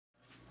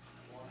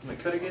Am I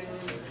cutting it?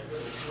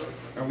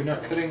 Are we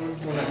not cutting?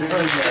 We're not doing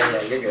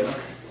Yeah, you're good.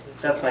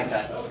 That's my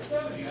cut.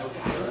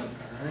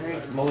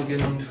 Alright,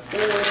 mulligan 4.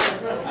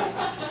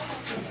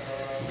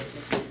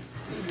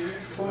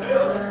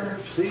 4,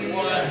 please.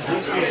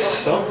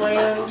 Some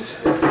land.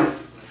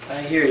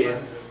 I hear you.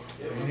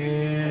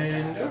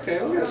 And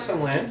okay, we got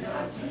some land.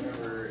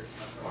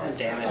 Oh,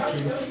 damn it.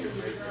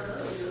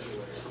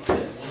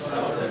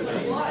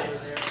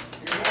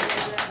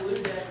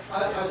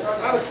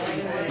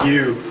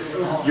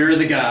 You're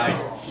the guy.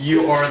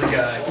 You are the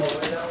guy.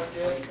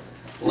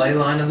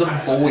 Leyline of the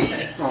Void.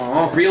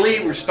 Aww.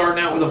 Really? We're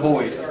starting out with a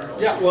Void.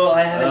 Yeah. Well,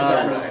 I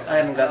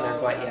haven't gotten there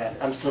quite yet.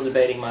 I'm still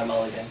debating my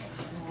mulligan.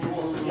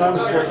 I'm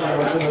just looking at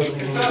what's in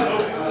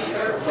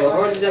the So I've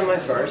already done my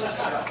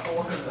first.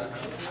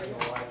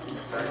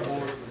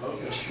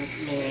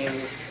 Which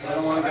means I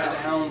don't want to go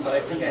down, but I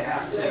think I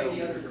have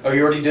to. Oh,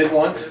 you already did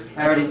once?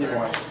 I already did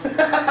once. Mine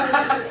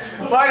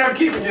I'm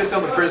keeping just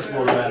on the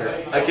principle of the matter.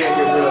 I can't get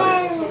rid of it.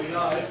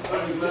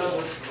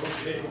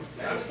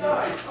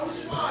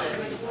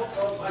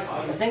 I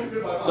think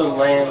the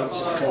lands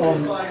just kind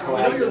of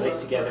coagulate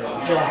together.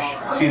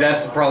 See,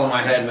 that's the problem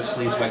I had with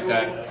sleeves like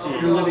that.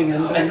 You're living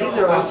in. And these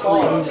are all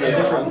sleeves too.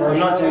 I'm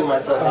not doing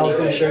myself I was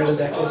going to show you any the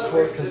deck list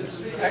for it because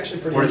it's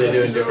actually pretty. What are they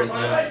doing interesting. different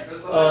now?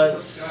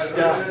 It's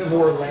got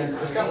more land.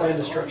 It's got land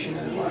destruction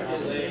in it, like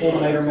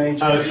Fulminator Mage.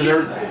 Oh, so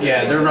they're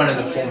running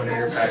the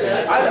Fulminator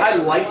package. I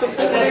like the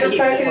Fulminator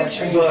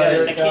package,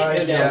 but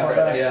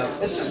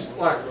It's just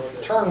like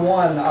turn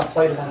 1 I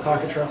played it on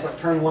Cockatrice. Like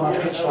turn 1 I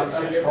pitched like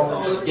 6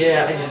 cards.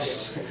 yeah, I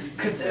just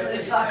Cthulhu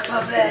sock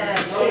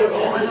puppets for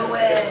the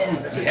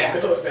win. yeah.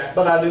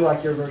 But I do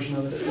like your version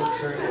of it. It works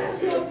very well.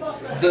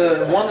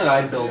 The one that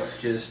I built is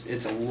just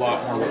it's a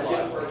lot more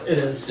reliable. It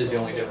is. Is the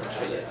only difference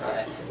with it.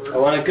 I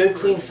want a good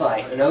clean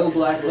fight. No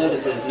Black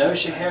Lotuses, no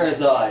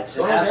Scheherazades,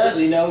 and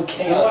absolutely no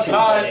Chaos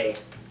Confetti.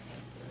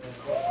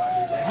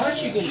 How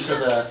much you get for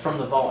the from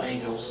the Vault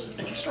Angels?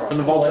 From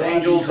the Vault's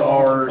Angels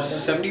are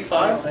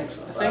 75, I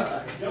think.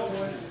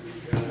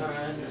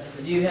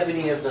 Do you have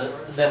any of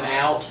them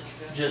out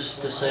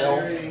just to sell?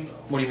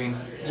 What do you mean?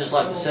 Just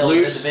like to sell as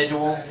Loose?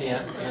 individual?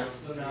 Yeah,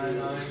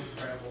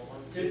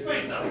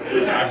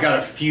 I've got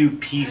a few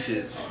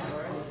pieces.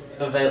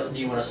 Do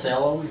you want to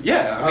sell them?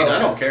 Yeah, I mean I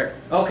don't care.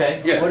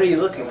 Okay. Yeah. What are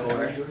you looking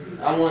for?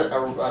 I want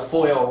a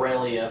foil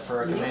Aurelia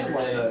for a commander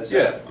One of deck. those.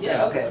 Yeah.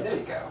 Yeah, okay, there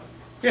you go.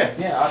 Yeah.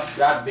 Yeah,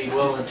 I'd be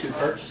willing to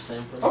purchase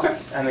them. Okay.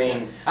 I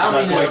mean, I don't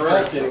I'm mean not to going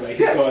first anyway,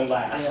 he's going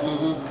last.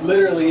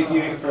 Literally, if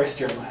you get first,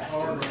 you're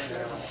last in this.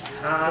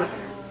 I'm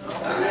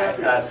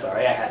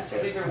sorry, I had to.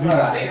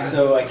 Alright,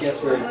 so I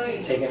guess we're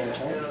taking a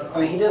turn. I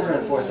mean, he does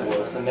run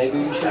Forcible, so maybe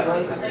we should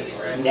run?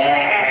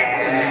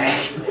 Nah!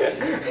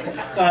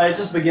 It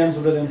just begins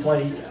with it in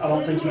play. I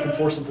don't think you can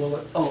force a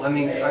bullet. Oh, I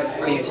mean,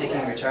 are you taking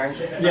your turn?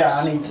 Yeah,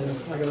 I need to.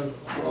 I gotta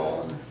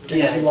gain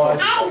Yeah, 2 it's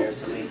lives. here,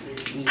 so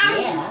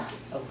yeah.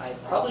 Oh, I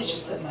probably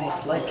should set my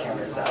life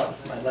counters out,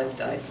 my life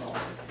dice.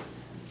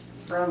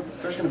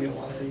 There's gonna be a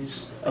lot of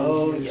these.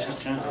 Oh, yeah.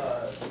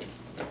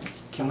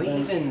 Can we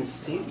even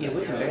see? Yeah,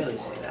 we can barely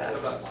see that.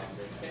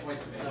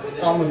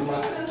 I'll move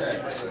my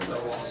decks.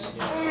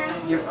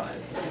 You're fine.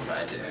 You're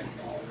fine, dude.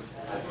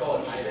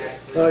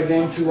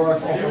 Gain 2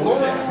 life off of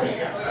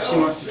one. She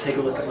wants to take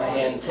a look at my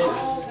hand too.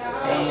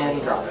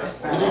 And drop it.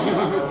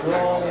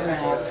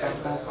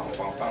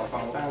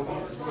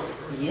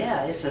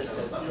 Yeah, it's a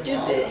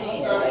stupid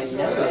hand. I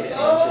know it,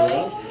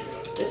 Angeline.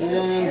 This is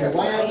a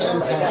terrible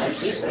hand. I gotta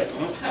keep it.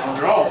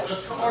 Draw.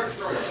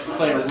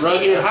 Play a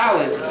rugged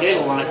Highland. Gain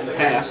a life and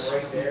pass.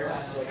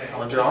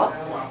 I'll draw.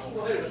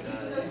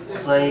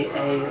 Play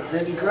a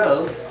Vivid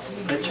Grove,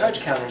 put charge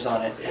counters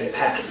on it, and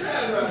pass.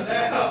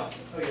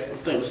 I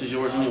think this is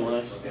yours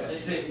anyway.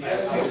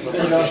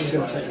 Josh is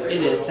gonna take it.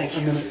 It is, thank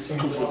you.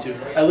 Comes with 2.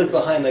 I look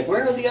behind like,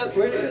 where are the other,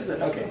 where is it?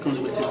 Okay. Comes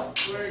with 2. Oh,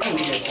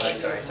 yeah,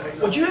 sorry.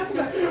 Would you have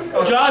that?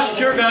 Josh, it's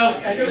your go.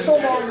 Have you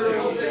sold all your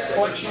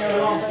collection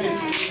or anything?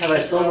 Have I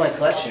sold my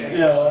collection?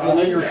 Yeah, I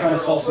know you were trying to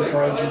sell some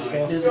cards and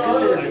stuff. There's a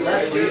good bit of it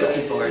left. What are you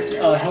looking for?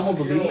 Helm of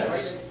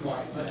Obedience.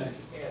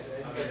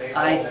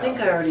 I think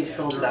I already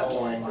sold that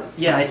one.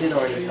 Yeah, I did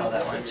already sell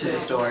that one to the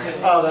store.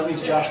 Oh, that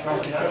means Josh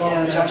probably has it.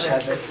 Yeah, Josh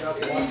has it.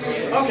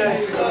 Okay, I'm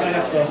gonna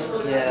have to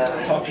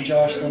Yeah. talk to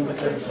Josh then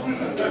because I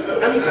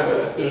need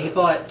one. Yeah, he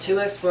bought 2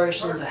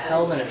 explorations, a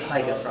helm, and a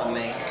taiga from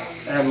me.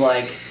 And I'm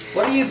like,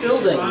 what are you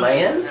building?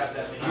 Lands?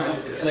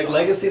 Like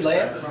legacy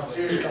lands?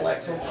 He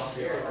collects them.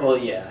 Well,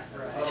 yeah.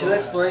 2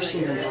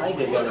 explorations and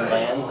taiga go to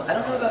lands. I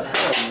don't know about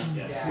helm.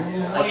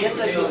 I guess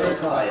I'd be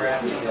surprised,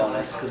 to be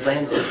honest, because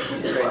lands uses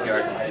his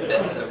graveyard quite a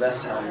bit, so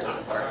rest helm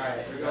doesn't work.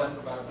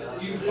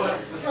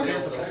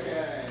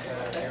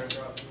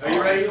 Are you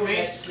ready for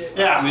me?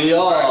 Yeah. We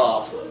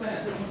are.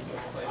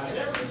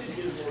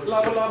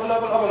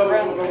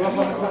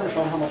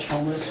 How much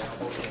helm is?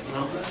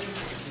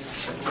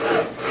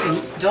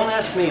 Don't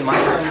ask me, my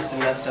phone's been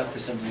messed up for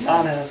some reason.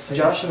 Mine has too.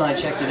 Josh and I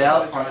checked it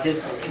out on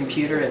his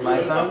computer and my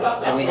phone,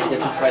 and we had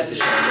different prices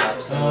showing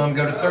up, so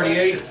Go to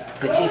 38.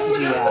 the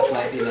TCG app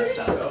might be messed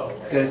up.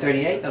 Go to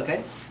 38?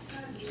 Okay.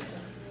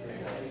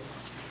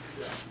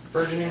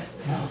 Burgeoning.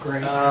 Oh,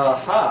 great.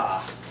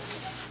 Aha.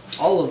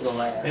 All of the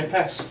lands. And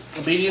pass.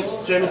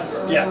 Obedience, Jamie?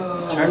 Yeah.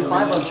 Turn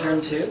 5 on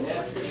turn 2?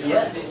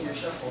 Yes.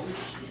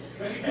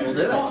 We'll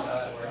do it.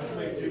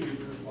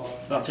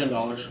 About $10.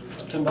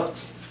 $10.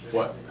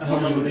 What? I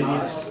hope I'm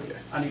obedience.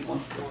 I need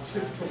one.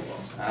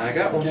 I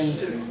got one. Game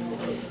 2.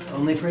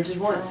 Only printed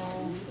once.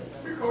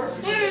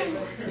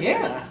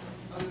 Yeah.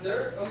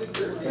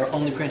 Or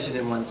only printed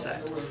in one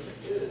set.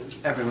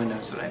 Everyone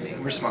knows what I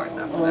mean. We're smart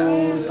enough for that.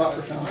 Oh,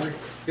 Dr. Foundry.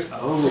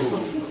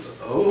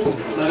 Oh.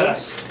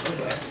 Yes.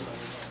 Okay.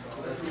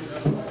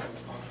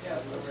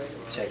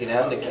 Check it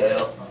out,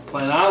 Nikhil.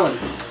 Playing Island.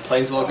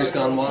 Planeswalker's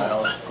Gone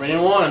Wild.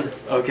 3-1.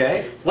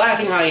 Okay.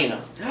 Laughing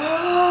Hyena.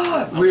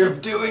 We're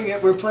doing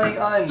it. We're playing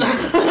on.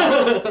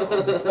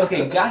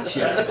 Okay,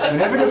 gotcha.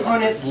 Whenever an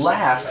opponent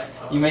laughs,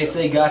 you may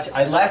say gotcha.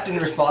 I laughed in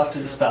response to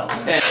the spell.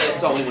 And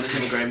it's only when it's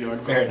in the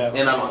graveyard. Fair enough.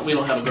 And we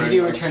don't have a You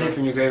graveyard. do return it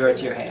from your graveyard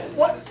to your hand.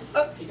 What?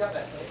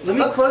 Let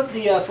me quote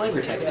the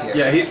flavor text here.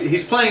 Yeah,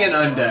 he's playing an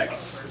undeck.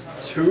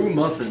 2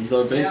 muffins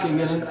are baking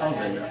in an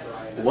oven.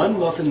 One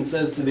muffin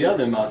says to the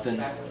other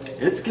muffin,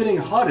 "It's getting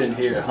hot in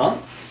here, huh?"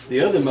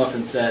 The other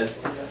muffin says,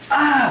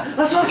 "Ah,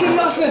 a talking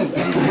muffin!"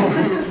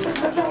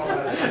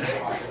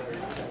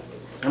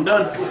 I'm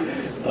done.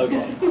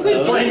 Okay.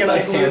 Playing an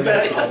ugly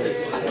deck.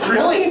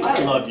 Really? I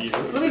love you.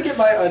 Let me get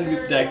my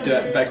undeck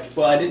back.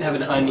 Well, I didn't have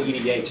an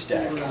un-EDH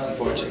deck,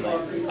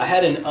 unfortunately. I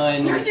had an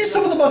un... You use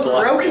some of the most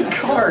broken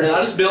cards. And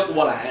I just built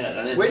what I had.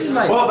 I didn't. Where did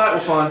my... Well, that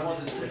was fun.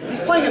 He's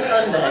playing an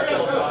undeck.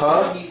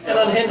 Huh? An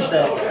unhinged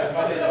deck.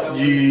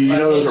 You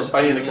know those are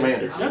banned to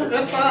Commander.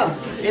 That's fine.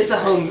 It's a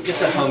home...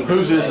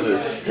 Whose is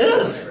this?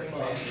 His.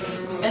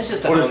 It's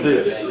just a What is home-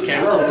 this?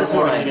 Camera. Oh, that's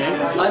mine. Game.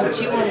 I'm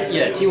T1...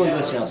 Yeah, T1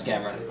 Glistener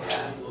Scammer.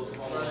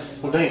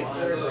 Well, damn.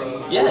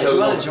 Yeah, if you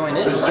want to join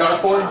in. This is Josh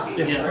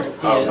playing? Yeah.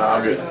 Oh, no,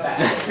 I'm good.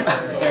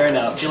 Fair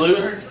enough. Did you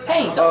lose?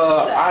 Hey,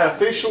 don't... I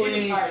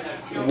officially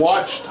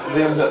watched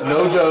them,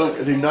 no joke,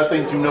 do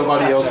nothing to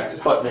nobody else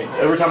but me.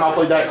 Every time I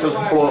play Daxos,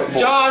 blow up the board.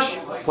 Josh!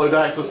 Play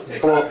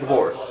Daxos, blow up the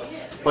board.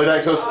 Play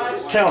Daxos,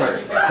 counter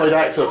it. Play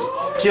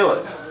Daxos, kill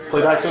it.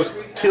 Play Daxos,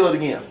 kill it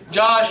again.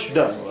 Josh!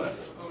 Done.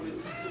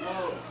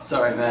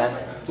 Sorry, man.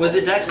 Was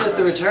it Daxos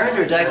the Returned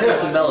or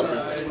Daxos and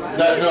Velatus?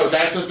 No,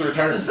 Daxos the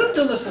return. Instead of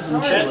doing this as an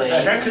enchant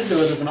deck, I could do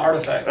it as an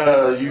artifact.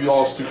 You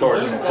lost 2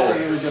 cards in the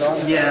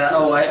fold. Yeah,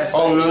 I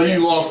saw. Oh, no,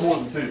 you lost more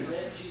than 2.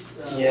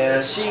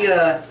 Yeah,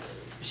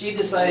 she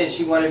decided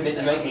she wanted me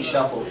to make me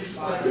shuffle.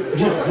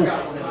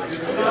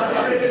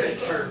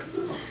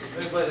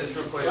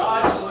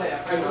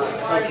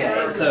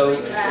 Okay, so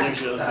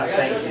thank you.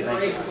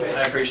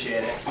 I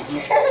appreciate it.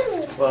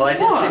 Well, I did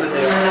see what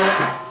they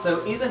were.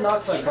 So even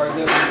knocked my cards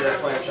over, so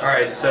that's why I'm shuffling.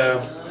 Alright,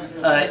 so.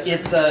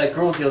 It's a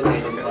Gruul Guild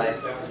Gate in your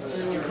life.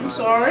 I'm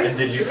sorry. And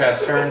did you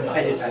pass turn?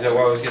 I did pass Is that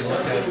what I was getting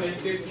looked at?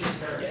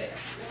 Okay.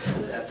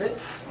 That's it.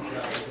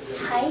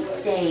 Hi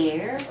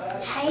there.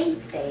 Hi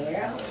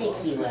there. I'll pick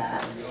you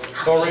up.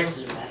 Soul I'll Ring? pick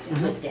you up.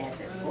 That's what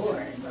dads are for.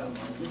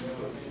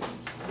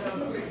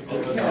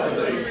 Pick it up,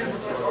 babies.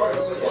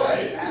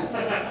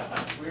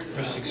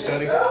 Mystic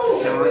Study?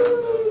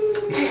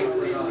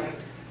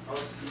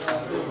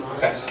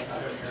 Pass.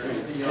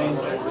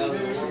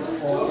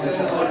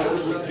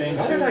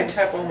 Why did I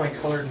tap all my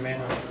colored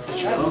mana?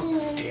 Damn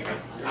it.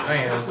 I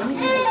am. Let me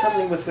give you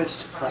something with which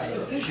to play.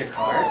 Here's your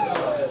card.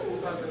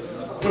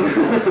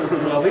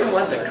 Well, we don't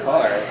want the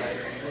card.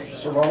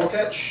 Survival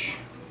catch.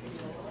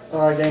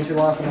 Gain 2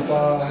 life, and if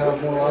I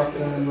have more life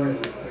than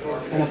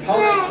an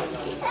opponent,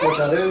 which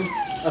I do,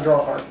 I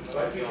draw a card.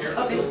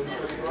 Okay.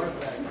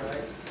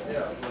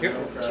 Yep.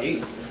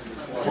 Jeez.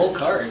 Whole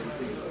card.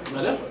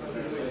 I know.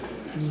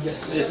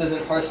 Yes. This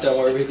isn't Hearthstone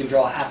where we can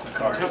draw half a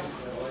card.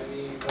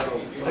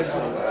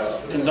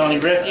 Tanzani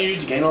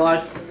Refuge, gain a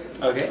life.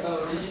 Okay.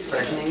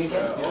 Fractioning again?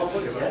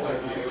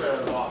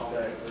 Yeah.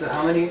 So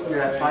how many?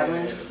 You're at 5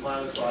 lands?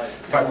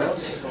 5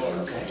 rounds?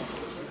 Okay.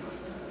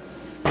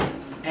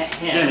 At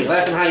Jamie, hand.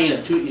 Laughing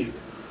Hyena, tweet you.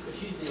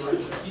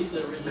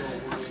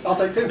 I'll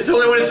take 2. It's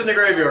only when it's in the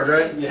graveyard,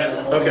 right?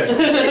 Yeah. Okay.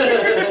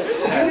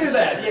 I knew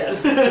that,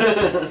 yes.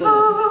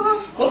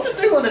 What's it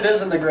do when it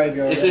is in the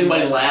graveyard? If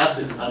anybody laughs,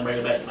 I'll bring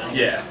it back to me.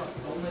 Yeah.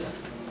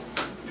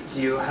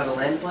 Do you have a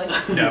land play?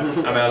 No,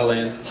 I'm out of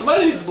land.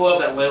 Somebody needs to blow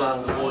up that ley line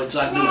with the void so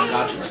I can do my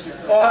gotchas.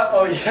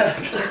 Oh yeah.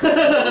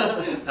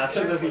 That's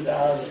As if he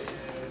dies.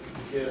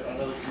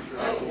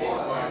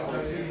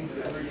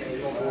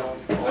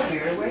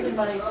 Where did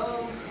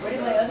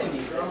my other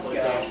D6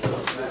 go?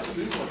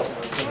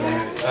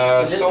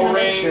 Just Soul gonna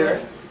make Ring. sure.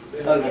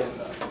 Oh yeah.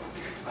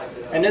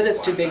 I know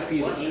that's too big for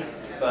you to eat,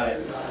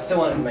 but still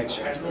wanted to make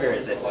sure. Where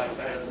is it?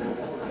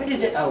 Where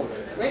did it? Oh,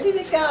 where did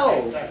it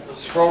go?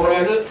 Scroll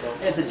Rack.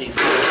 It's a D6.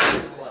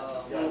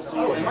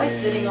 Oh, am I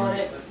sitting on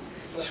it?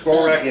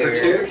 Scroll Rack for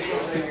 2.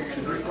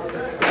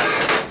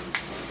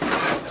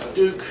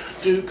 Duke,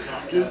 Duke,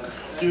 Duke,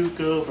 Duke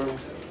over.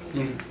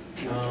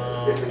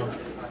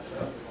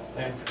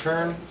 And for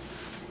turn.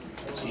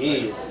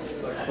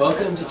 Jeez.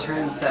 Welcome to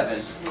turn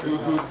 7.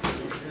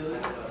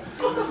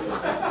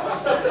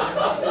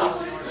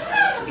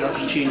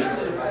 Josh is cheating.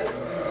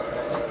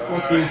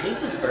 What's new?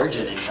 He's just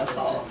burgeoning, that's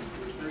all.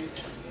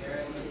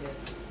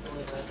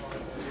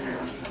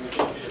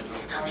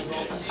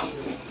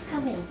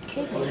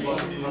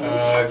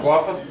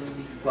 Guafa?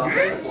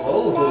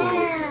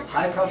 Oh,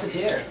 high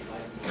profiteer.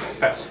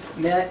 Pass.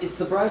 Matt, it's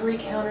the bribery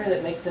counter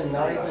that makes them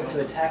not able to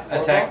attack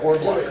Attack or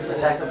block.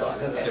 Attack or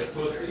block, okay.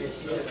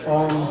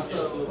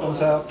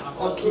 Untap.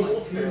 Upkeep.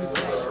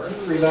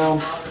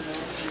 Rebound.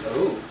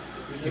 Ooh.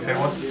 You pay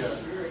one?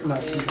 No,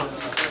 control.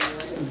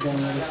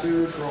 Again, number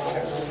 2, draw.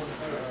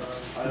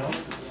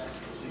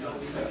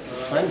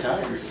 Fun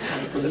times.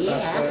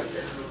 Yeah.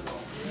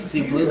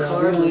 See, blue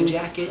car, blue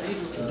jacket,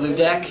 blue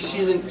deck.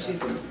 She's in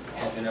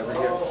heaven over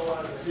here.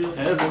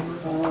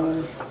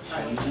 Heaven.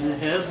 She's in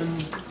heaven.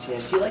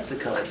 She likes the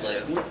color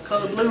blue.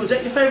 Color blue, is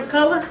that your favorite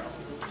color?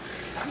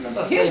 I don't know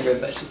about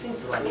favorite, but she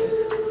seems to like it.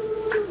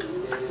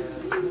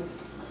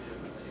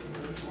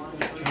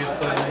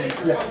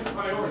 Yeah.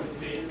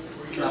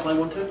 Can I play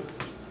one too?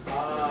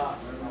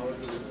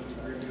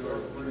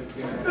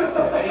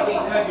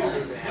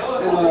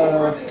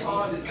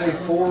 And pay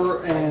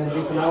 4 and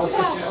deep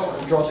analysis.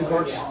 Draw 2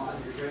 cards.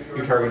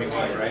 You're targeting me,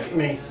 right?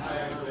 Me.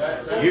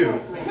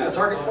 You? Yeah,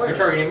 target You're player.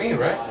 targeting me,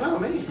 right? No,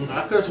 me.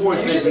 I could have sworn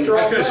it You get said to me. draw.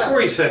 I could have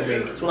swore you said me.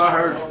 That's what I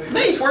heard.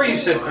 I swear you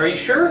said. Are you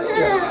sure?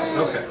 Yeah.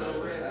 Okay.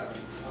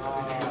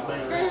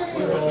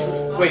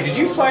 Wait, did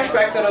you flash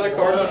back that other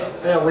card?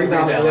 Yeah,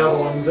 rebound the other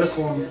one. This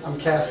one, I'm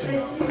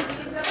casting.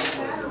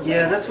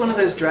 Yeah, that's one of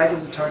those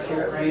Dragons of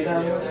Tarkir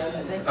rebound ones,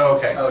 I think. Oh,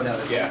 okay. Oh no,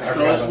 it's Yeah, I No, forgot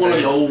that's about one of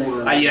the that. old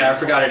ones. Yeah, I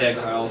forgot it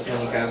exiles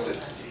when you cast it.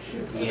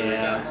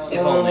 yeah.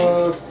 If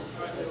only.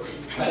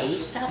 Hey,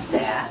 stop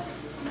that.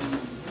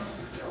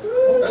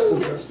 That's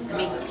interesting. Let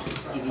me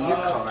give you your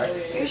card.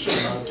 Here's your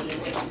monkey.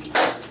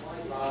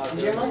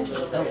 Here's your monkey.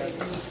 Oh.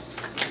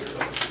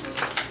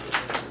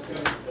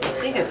 I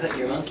think I put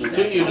your monkey back.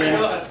 To you, Jimmy.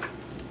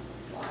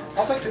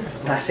 I'll take 2.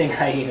 Laughing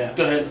hyena.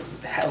 Go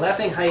ahead.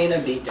 Laughing hyena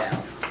beatdown.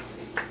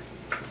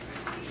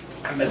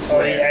 I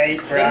swear.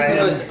 That's the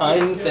most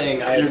un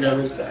thing I've You're done.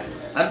 ever said.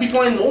 I'd be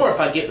playing more if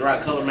I get the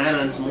right color mana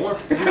and some more.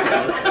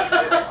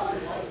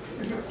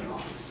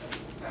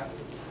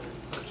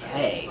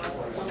 Okay.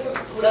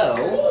 So,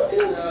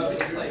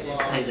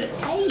 Hey there.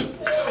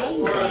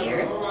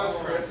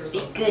 Be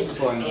good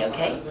for me,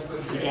 okay?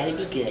 You gotta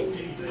be good.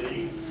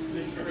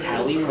 that's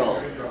how we roll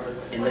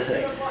in the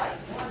hood.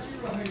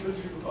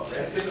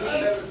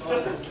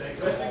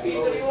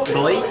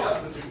 Boy,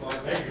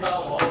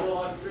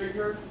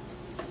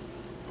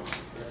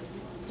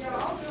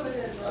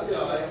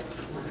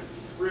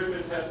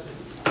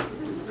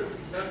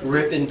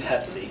 Rippin'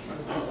 Pepsi.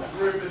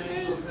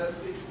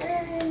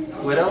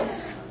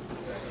 Widows?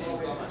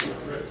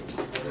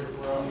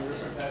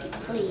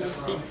 Please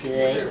be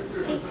good.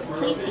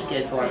 Please be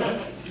good for me.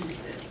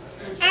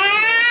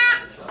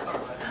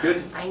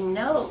 Good. I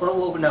know.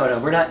 Oh, no,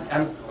 we're not.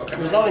 I'm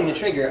resolving the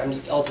trigger. I'm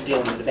just also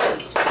dealing with the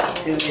baby,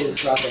 who is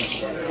dropping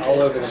shit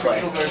all over the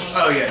place.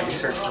 Oh yeah, you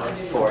searched for it.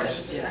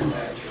 Forest, yeah.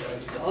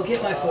 So I'll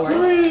get my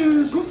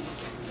forest.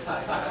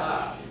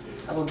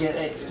 I will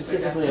get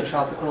specifically a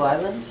tropical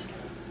island.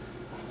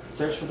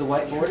 Search for the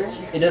white border.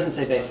 It doesn't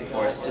say basic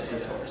forest, it just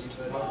says forest.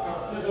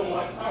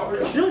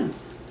 What you doing?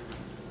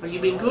 Are you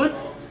being good?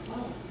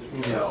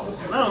 No.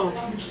 No. Well,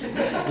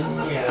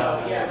 You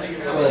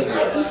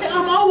yes. said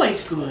I'm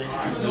always good.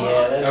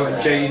 Yeah, that's Oh,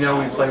 right. Jay, you know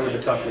we play with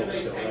the tuck rules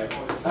still,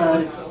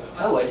 right?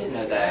 Oh, I didn't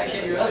know that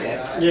actually. Okay.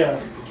 Yeah.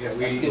 Yeah,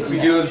 good to we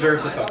know. do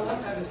observe the tuck.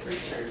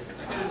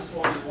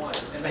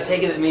 I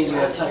take it that means you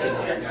have tuck in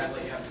hand.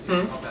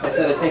 I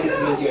said I take it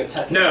that means you have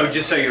tuck in No,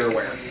 just so you're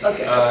aware.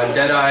 Okay.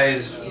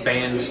 Deadeye's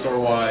banned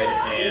store-wide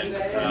and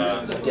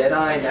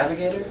Deadeye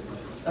Navigator?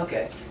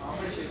 Okay.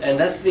 And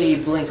that's the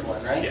Blink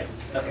one, right? Yeah.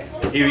 Okay.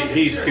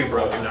 he's too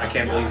broken. I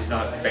can't believe he's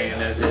not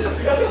banned as is.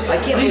 I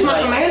can't He's believe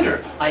my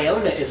commander.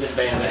 Iona isn't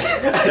banned.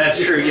 That's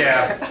true.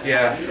 Yeah.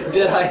 Yeah.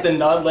 Deadeye the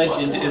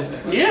non-legend is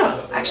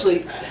Yeah.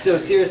 actually, so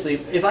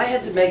seriously, if I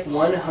had to make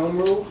one home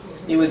rule,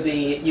 it would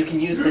be you can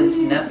use the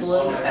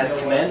Nephilim as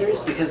commanders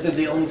because they're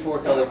the only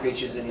 4-color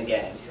creatures in the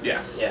game.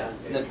 Yeah. Yeah.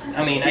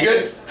 I mean, You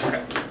good?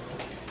 Okay.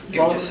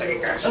 Give me just a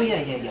second, guys. Oh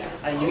yeah.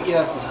 You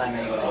have some time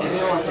anyway. If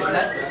anyone wants to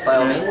cut, by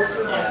all means.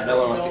 Yeah, no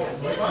one wants to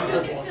cut.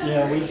 Okay.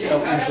 Yeah, we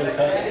don't usually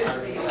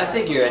cut. I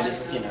figure I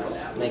just,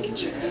 making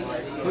sure.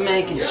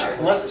 Making sure.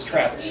 Unless it's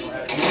Travis.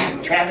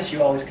 Travis,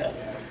 you always cut.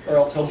 Or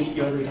else he'll beat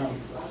you every time.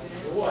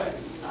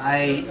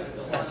 I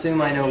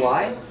assume I know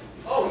why?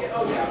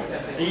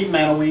 He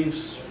mana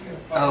weaves.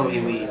 Oh, he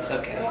weaves,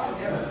 okay.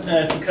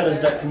 If you cut his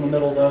deck from the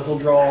middle, though, he'll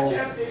draw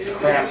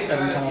crap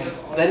every time.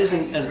 That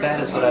isn't as bad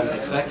as what I was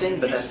expecting,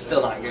 but that's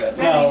still not good.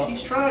 No.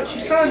 She's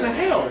trying to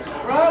help,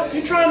 right?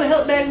 You're trying to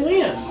help Daddy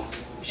win.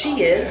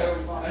 She is,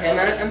 and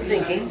I'm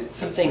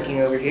thinking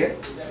over here.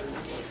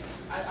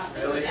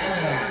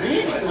 We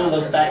need one of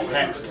those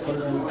backpacks to put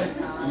it in.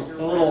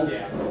 A little.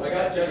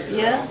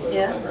 Yeah.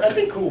 That'd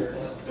be cool.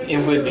 It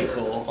would be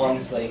cool,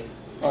 honestly.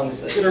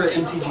 Get her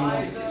an MTG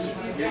one.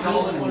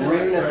 He's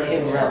Rune of the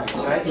Hidden Realms,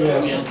 right?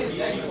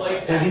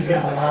 Yes. And he's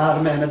got a lot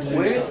of mana to do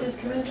Where is stuff. his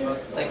commander?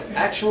 Like,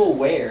 actual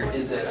where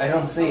is it? I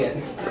don't see it.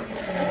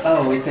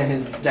 Oh, it's in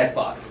his deck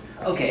box.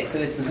 Okay, so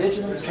it's the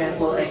Vigilance,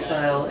 Tranquil,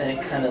 Exile, and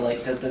it kind of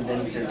like does the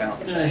Venser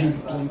bounce thing.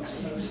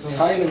 Blinks.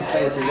 Time and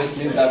space are just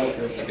new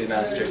battlefields to be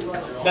mastered.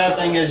 Bad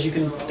thing is you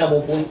can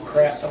double blink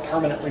crap to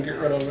permanently get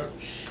rid of it.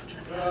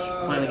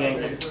 Playing the game.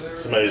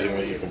 It's amazing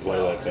that you can play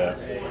like that.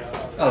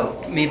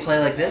 Oh, me play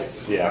like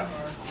this? Yeah.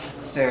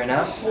 Fair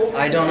enough.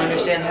 I don't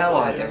understand how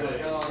either.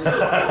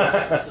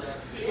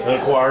 An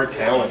acquired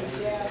talent.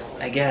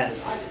 I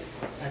guess.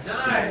 Let's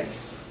see.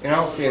 In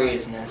all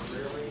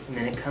seriousness. And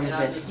then it comes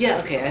in. Yeah,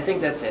 okay, I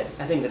think that's it.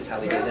 I think that's how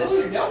we do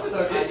this.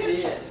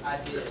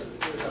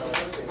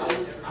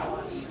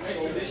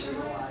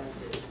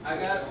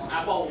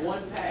 I bought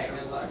one pack.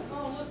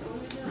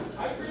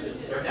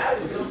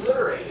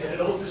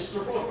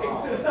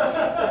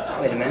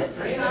 Wait a minute.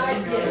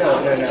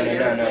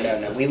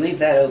 No. We leave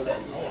that open.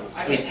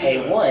 We pay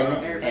 1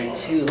 and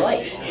 2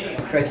 life.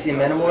 Phyrexian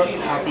Metamorph,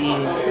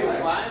 copying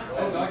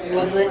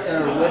Woodlet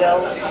or Wood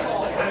Elves.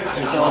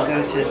 And so I'll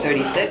go to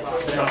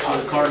 36. The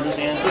card in his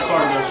hand. The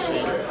card in his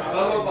hand.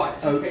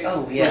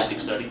 Oh, yeah. Mystic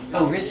Study.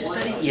 Oh, Ristic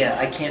Study? Yeah,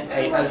 I can't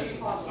pay. I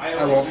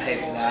won't pay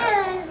for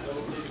that.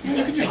 I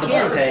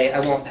can pay, I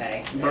won't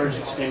pay. Birds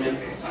just came in.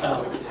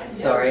 Oh,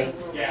 sorry.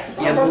 Yeah,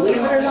 believe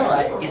it or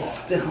not, it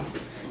still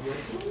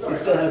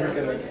hasn't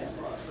come in yet.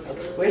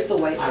 Okay, where's the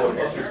white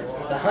border?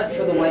 The hunt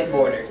for the white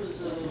border.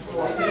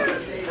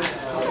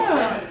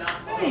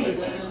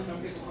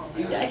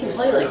 I can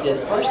play like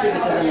this, partially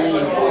because I'm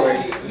leaning forward,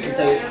 and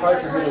so it's hard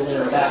for her to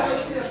lean back.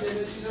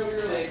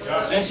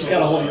 And she's got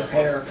to hold your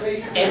hair.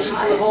 And she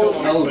can hold.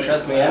 Oh,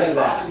 trust me, I know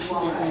that.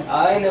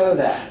 I know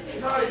that.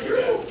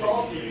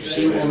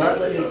 She will not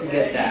let me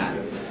forget that.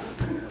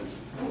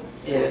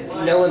 Yeah,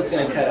 no one's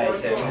gonna cut, I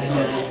assume.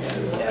 Because,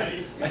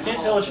 yeah. I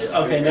can't tell if she.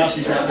 Okay, now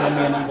she's not giving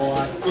me an evil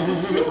eye.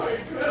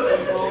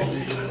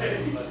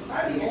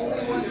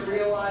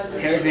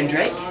 Peregrine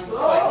Drake.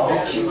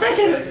 She's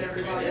making a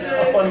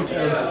funny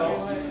face.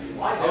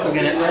 We're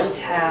gonna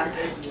untap.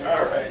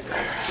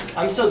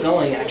 I'm still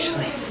going,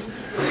 actually.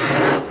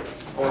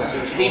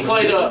 He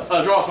played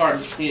a draw card.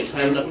 He didn't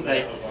have enough to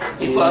pay.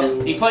 He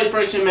played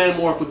Phyrexian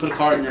Metamorph. We put a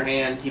card in your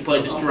hand. He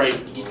played Destroy.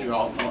 You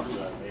draw a card.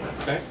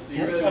 Okay.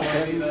 Yep.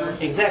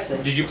 Exactly.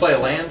 Did you play a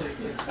land?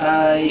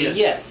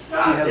 Yes. Do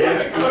you have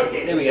one?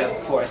 There we go.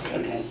 Forest.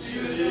 Okay.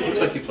 Looks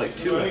like you played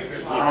 2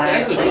 lands.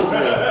 Actually,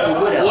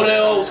 Wood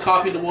Elves.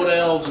 Copied the Wood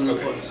Elves. And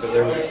Okay, so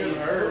there we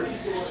go.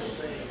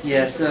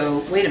 Yeah,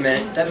 so, wait a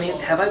minute. That means,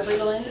 have I played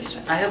a land this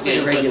time? I have played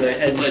a regular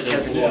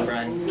as a good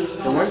run.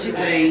 So 1, 2,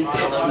 3,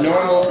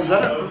 normal. Is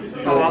that a...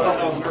 Oh, I thought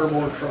that was an herb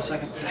orb for a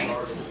second.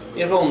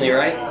 If only,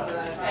 right?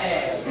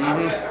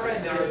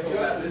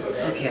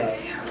 Okay.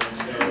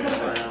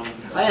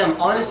 I am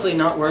honestly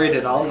not worried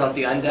at all about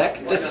the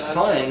undeck. That's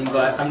fun,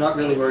 but I'm not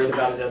really worried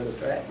about it as a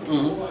threat.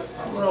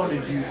 What all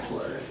did you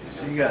play?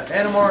 So you got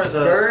Animar as a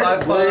Bird,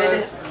 5/5.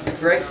 Wood,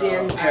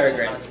 Phyrexian,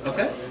 Peregrine.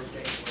 Okay.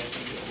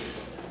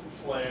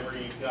 Play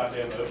every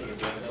goddamn open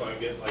event so I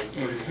get like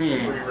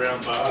 3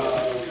 round buys. I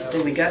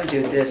think we gotta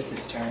do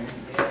this turn.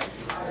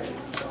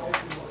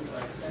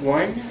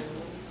 1. I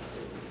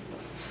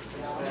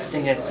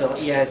think I'd still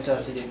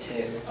have to do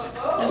 2.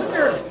 Isn't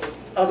there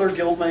other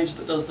guild mage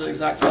that does the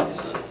exact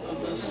opposite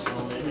of this?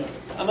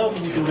 I know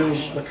you can do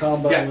the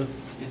combo with...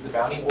 Is the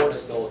bounty board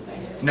still a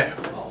thing? No.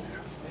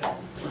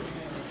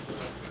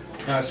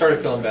 No, I started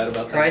feeling bad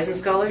about that. Horizon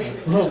Scholar?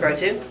 Scry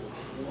 2?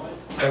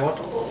 Hey, what?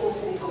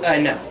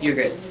 No, you're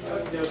good.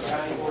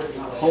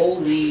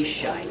 Holy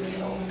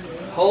shite.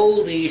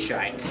 Holy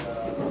shite.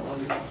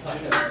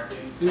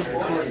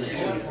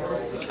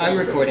 I'm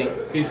recording.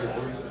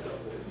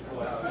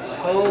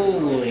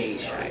 Holy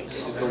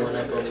shite. Going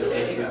up on his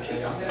YouTube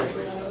channel.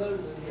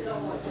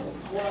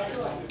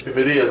 If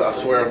it is, I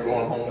swear I'm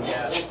going home.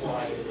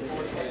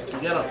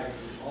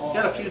 he's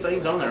got a few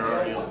things on there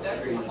already on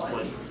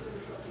display.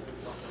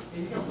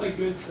 You don't play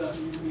good stuff,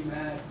 you're gonna be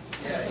mad.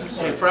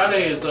 So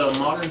Friday is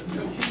modern.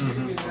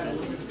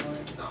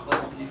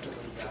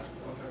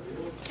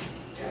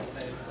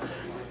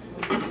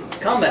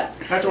 Combat.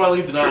 After I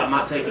leave tonight, I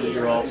might take a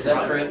year off. Is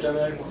that crypt over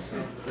there?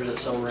 Or is it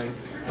Soul Ring?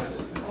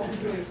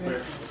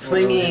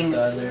 Swinging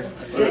Side there.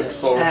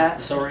 6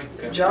 at Soul Ring?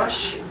 Okay.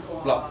 Josh.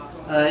 Block.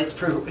 It's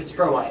pro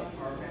white.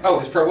 Oh,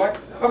 it's pro white?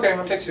 Okay, I'm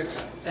gonna take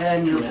 6.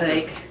 And you'll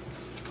take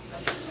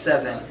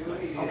 7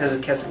 because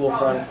of Kessick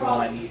Wolf run for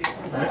 1.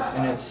 Alright,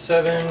 and it's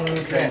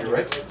 7 commander,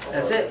 right?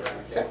 That's it.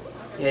 Okay.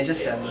 Yeah,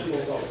 just 7.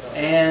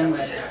 And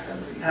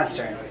pass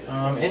turn.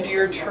 Into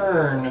your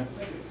turn.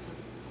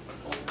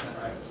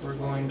 We're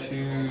going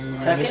to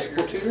Tuck it?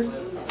 Mystical Tutor.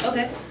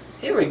 Okay,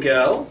 here we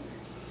go.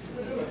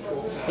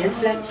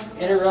 Instant,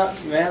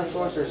 interrupt, mana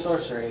source, or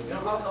sorcery.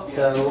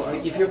 So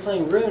if you're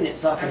playing Rune,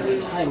 it's not going to be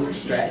a time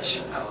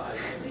stretch.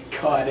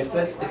 God, if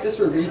this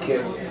were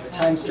Riku,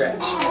 time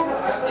stretch.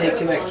 Take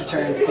 2 extra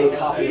turns, they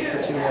copy it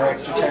for 2 more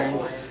extra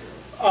turns.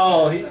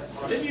 Oh,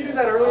 didn't you do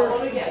that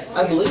earlier?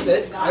 I believe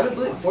it. I would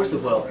believe Force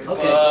of Will.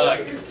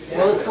 Okay.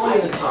 Well, it's going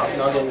in the top,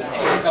 not in his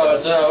hand. Oh,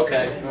 so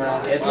okay.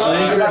 It's Well,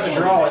 he's not. about to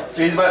draw it.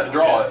 He's about to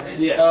draw it.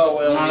 Yeah. Oh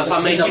well. Mind if I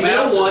make he's you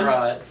about build to one?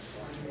 draw it.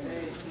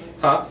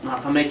 Huh? Not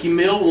if I make you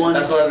mill one.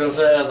 That's what I was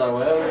gonna say. I was like,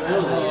 well,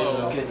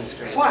 Oh, goodness That's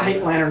gracious. why I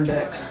hate lantern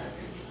decks.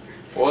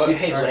 What? You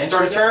hate lantern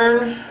Start a decks?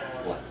 turn.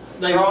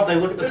 They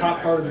look at the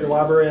top card of your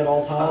library at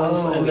all times,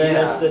 Oh, and then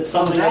yeah. if it's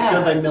something that's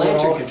good, they mill it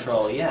Lantern off.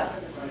 control, yeah.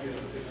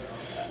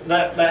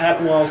 That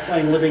happened while I was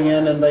playing Living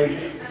End, and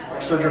they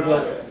surgical.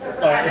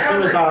 As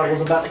soon as I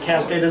was about to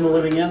cascade into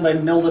Living End, they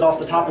milled it off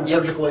the top and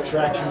surgical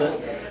extraction it.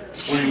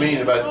 What do you mean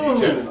about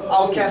you? I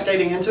was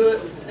cascading into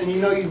it, and you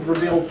know you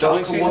reveal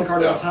Doubling top one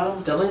card at a season?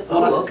 time. Doubling?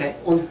 Well, Oh, okay.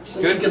 Well, since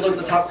Good. he could look at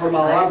the top card of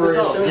my Right, library,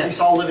 as soon as he yes.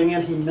 saw Living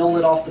End, he milled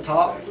it off the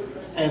top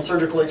and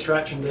surgical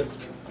extraction it.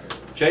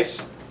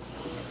 Jace.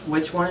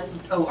 Which one?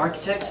 Oh,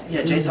 Architect?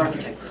 Yeah, Jace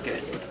Architect is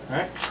good.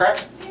 Alright.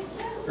 Crack.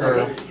 Or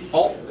Okay.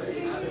 alt.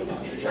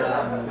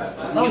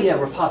 Oh, yeah,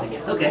 we're popping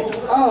it. Okay.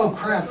 Oh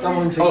crap! That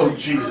one's Oh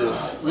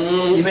Jesus!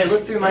 You may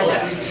look through my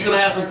deck. You're gonna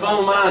have some fun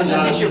with mine, And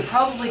Josh. you're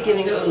probably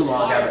getting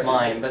Ulamog out of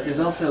mine, but there's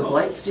also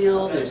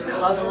Blightsteel, there's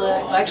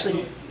Kozilek.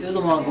 Actually,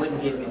 Ulamog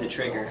wouldn't give me the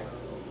trigger.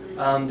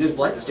 There's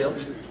Blightsteel.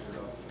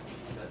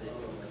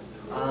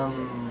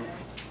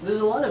 There's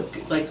a lot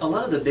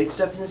of the big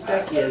stuff in this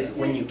deck is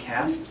when you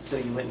cast, so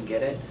you wouldn't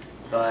get it.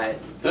 But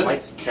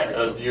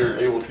Blightsteel's You're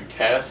able to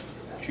cast.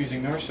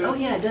 Choosing Narset. oh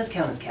yeah, it does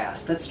count as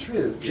cast. That's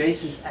true.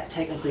 Jace is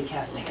technically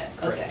casting it.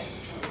 Okay.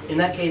 In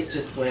that case,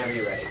 just whenever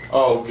you're ready.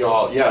 Oh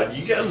God, yeah,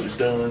 you guys are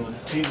done.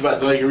 He's about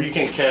to like, you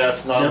can't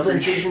cast. Dublin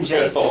Season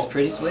Jace is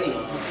pretty sweet.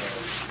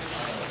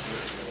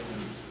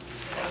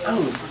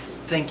 Oh,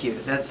 thank you.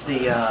 That's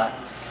the.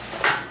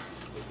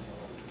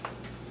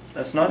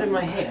 That's not in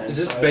my hand. Is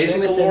this so I basic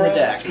assume it's in the Aurora?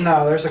 deck.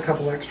 No, there's a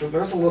couple extra.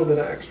 There's a little bit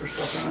of extra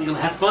stuff in You're it.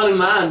 gonna have fun in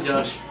mine,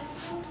 Josh.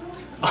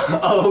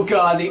 Oh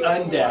god, the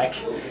undeck.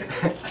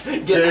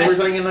 Get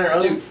everything in there.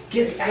 Dude,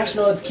 get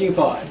Ashnod's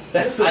coupon.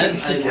 That's the I thing didn't,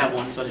 you I should didn't do. have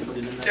one, so I didn't put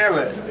it in there. Damn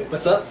it.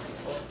 What's up?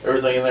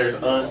 Everything in there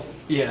is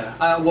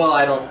Yeah. Well,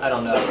 I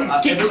don't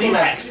know. Get Everything I've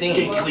Climax. seen.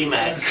 Get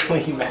Climax.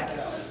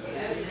 Climax.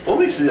 Let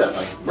me see that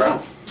thing,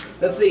 bro.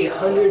 That's the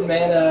 100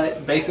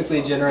 mana,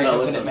 basically generate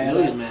No, it's infinite a mana.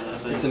 million mana, I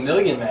think. It's a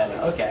million mana.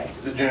 Okay.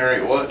 To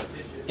generate what?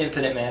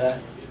 Infinite mana.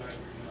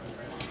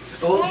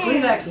 Well,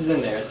 Climax is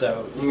in there,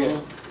 so you're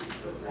gonna.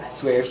 I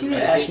swear, if you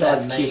get I think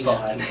Ashnod's that may-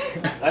 coupon,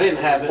 I didn't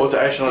have it. What's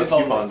the action on If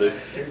I'll- coupon do?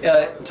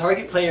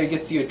 target player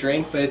gets you a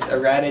drink, but it's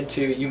errated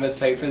to you must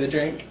pay for the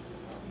drink.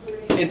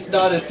 It's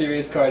not a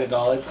serious card at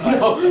all. It's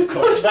no, of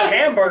course. The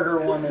hamburger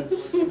one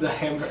is. The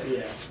hamburger,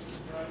 yeah.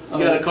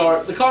 You got a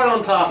card. The card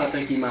on top, I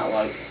think you might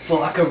like.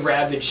 Flock of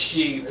rabid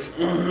sheep.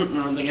 I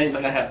don't think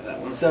I have that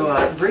one.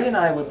 So, Bree and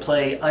I would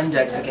play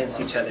undecks against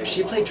each other.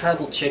 She played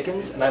tribal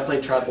chickens, and I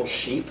played tribal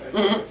sheep.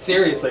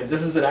 Seriously,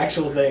 this is an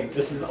actual thing.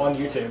 This is on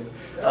YouTube.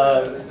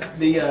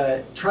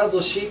 The tribal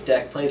sheep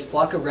deck plays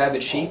Flock of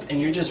Rabid Sheep, and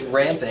you're just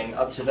ramping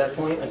up to that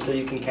point until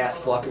you can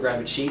cast Flock of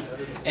Rabid Sheep.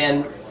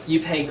 And you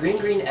pay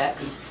green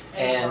X,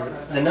 and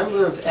the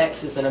number of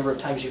X is the number of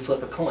times you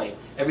flip a coin.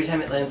 Every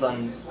time it lands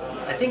on,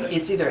 I think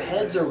it's either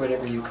heads or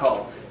whatever you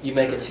call, you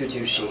make a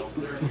 2/2 sheep.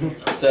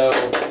 So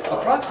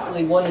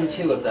approximately 1 and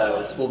 2 of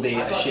those will be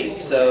a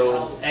sheep.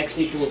 So X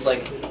equals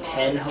like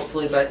 10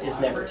 hopefully, but is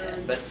never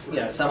 10. But you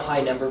know, some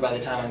high number by the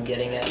time I'm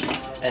getting it,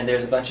 and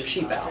there's a bunch of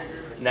sheep out.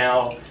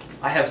 Now,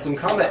 I have some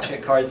combat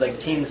trick cards like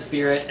Team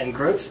Spirit and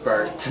Growth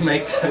Spurt to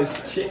make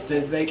those to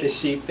make the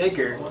sheep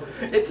bigger.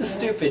 It's a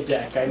stupid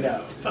deck, I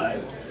know, but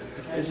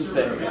it's a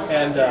thing.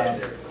 And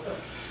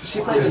she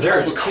plays a Because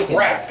there's tribal chicken.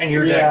 crap in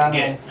your Yeah, deck I to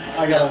get.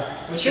 know. I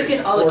gotta. Chicken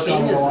a la Work King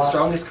on it is a the lot.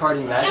 strongest card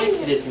in Magic.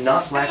 It is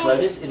not Black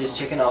Lotus, it is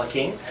Chicken a la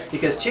King.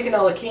 Because Chicken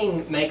a la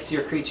King makes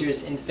your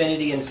creatures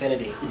infinity.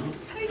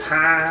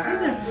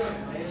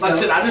 Like I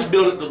said, I just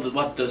built it with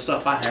what the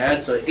stuff I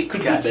had, so it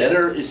could Gotcha. be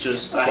better. It's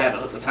just I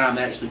haven't at the time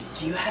to actually.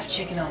 Do you have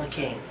Chicken a la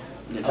King?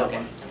 Get Okay. I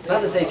was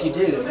about to say, if you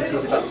do, since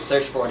he's about to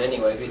search for it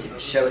anyway, we can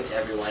show it to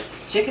everyone.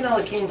 Chicken a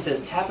la King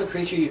says, tap a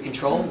creature you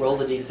control, roll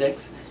the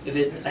d6. If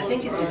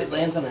it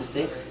lands on a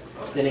 6,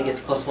 then it gets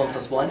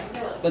 +1/+1.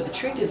 But the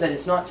trick is that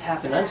it's not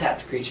tap an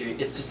untapped creature,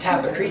 it's just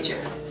tap a creature.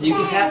 So you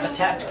can tap a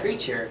tapped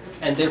creature,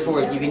 and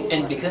therefore you can,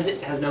 and because it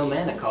has no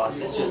mana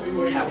cost, it's just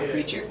tap a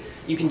creature.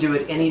 You can do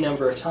it any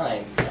number of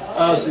times.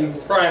 Oh, so you.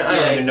 Brian, I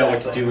don't Yeah, even know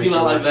what to exactly. do with You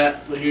not like yours.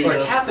 that? But here you Or go.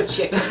 tap a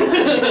chicken.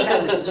 Just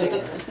tap a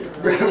chicken.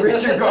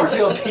 Richard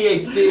Garfield,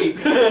 PhD.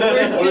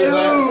 We're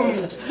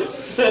doomed!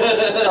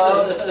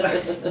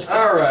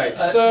 Alright,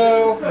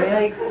 so.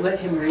 May I let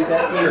him read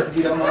that, please, if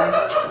you don't mind?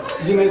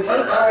 You may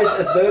play cards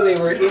as though they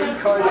were any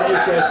card of your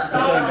choice with the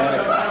same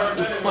mana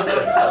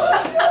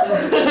cost.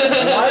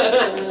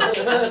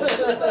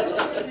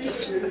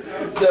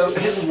 So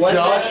his one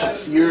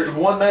Josh, your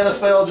 1 mana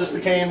spell just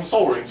became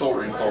soaring. and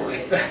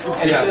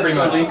Yeah, it's pretty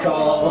much.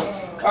 recall.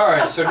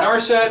 Alright, so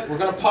Narset, we're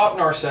gonna pop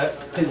Narset.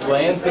 His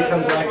lands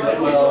become black.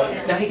 Well,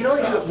 now he can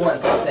only do it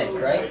once, I think,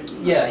 right?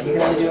 Yeah, you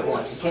can only do it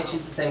once. You can't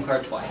choose the same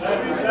card twice.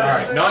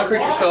 Alright,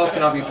 non-creature spells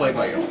cannot be played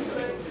by you.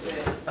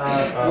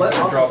 What?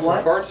 Draw Off 4 of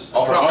what? cards.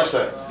 Off our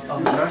set. Oh,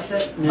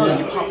 Narset? Oh,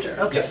 you popped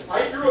her. Okay.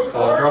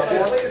 Draw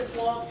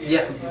 4.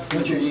 Yeah.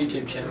 What's your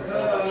YouTube channel?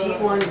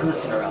 T1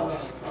 Glistener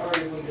Elf.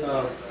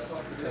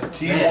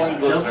 T1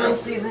 Doubling listener.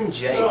 season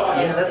Jace.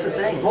 Yeah, that's a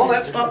thing. Well,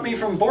 that stopped me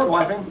from board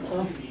wiping.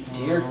 So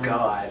Dear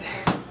God.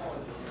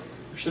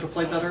 should have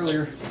played that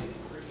earlier.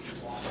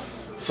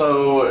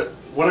 So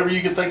whatever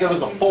you can think of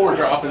as a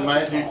 4-drop in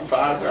Magic,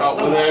 5-drop,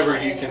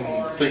 whatever you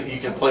can think you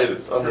can play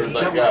that's under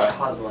that guy.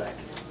 Kozilek.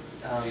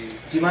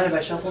 Do you mind if I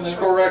shuffle now?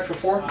 Score rack for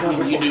 4?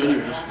 You do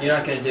it. You're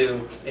not going to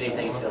do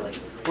anything silly.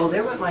 Well,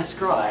 there went my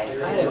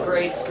scry. I had a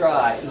great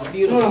scry. It was a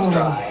beautiful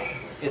scry.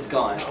 It's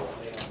gone.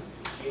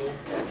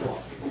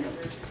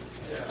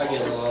 I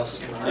get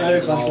lost.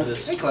 Yeah, in all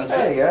this.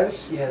 Hey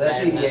guys. Yeah,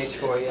 that's Madness. EDH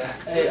for you.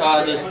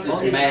 Hey,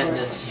 this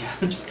madness.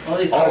 All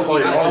these I'll cards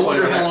play- you I I'll got. play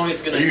wonder that. how long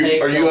it's gonna Are you-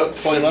 take. are you up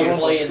to play to another one?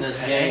 play in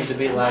this game to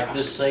be like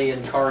just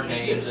saying card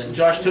names and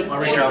Josh took my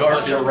Richard a bunch of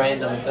Garfield.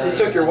 random things.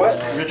 took your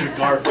what? Richard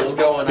What's Garfield.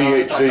 going on?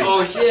 It's like, PhD.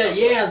 oh shit,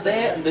 yeah,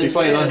 that. He's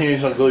playing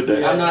Unhinged on Glue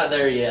Day. I'm not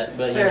there yet,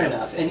 but Fair you know.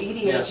 enough. And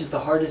EDH Yeah. is the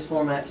hardest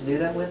format to do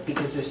that with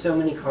because there's so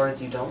many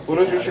cards you don't see. What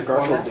does in Richard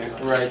other Garfield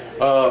formats. Right.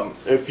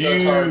 If So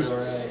it's hard you to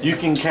write. you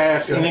can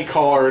cast any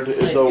card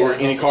as though we're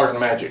any card in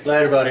Magic,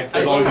 Later, buddy.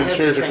 as long as it it's has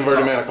shares the your same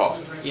converted mana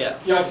cost. cost. Yeah.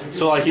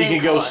 So like you Same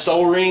can go cost.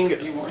 Soul Ring,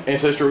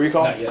 Ancestral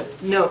Recall.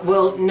 No,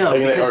 well, no,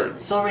 Taking it because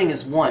hard. Soul Ring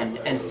is 1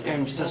 and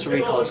Ancestral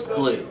Recall is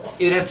blue.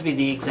 It would have to be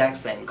the exact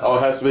same cost. Oh,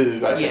 it has to be the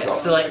exact same Yeah,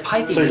 cost. so like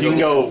Python So you can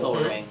go- Soul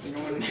Ring.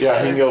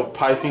 Yeah, you can go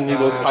Python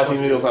Needles.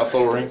 Python Needles not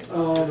Soul Ring.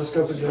 Oh, the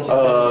scope of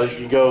good. You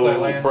can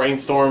go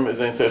Brainstorm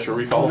is Ancestral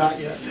Recall. Not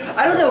yet.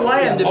 I don't know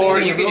why I'm debating. Or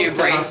you could do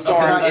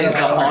brainstorm is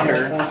a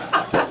honor.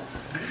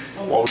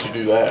 Why would you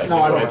do that? No,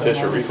 You I go don't.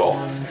 Ancestral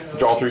Recall.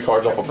 Draw 3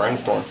 cards off a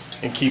Brainstorm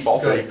and keep all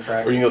 3.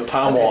 Or you can go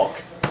Time Walk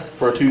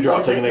for a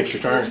 2-drop, take an extra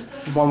turn.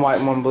 One white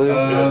and one blue.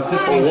 Or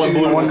one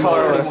blue, One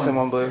colorless and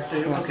one blue.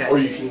 Okay. Or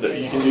you can do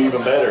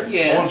even better.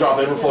 Yeah. I want to drop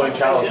Everflowing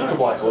Chalice with the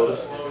Black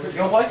Lotus. You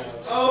gonna play?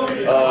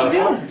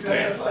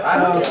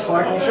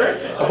 Cycle. Sure.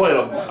 I'm playing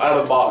an out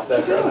of the box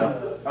deck right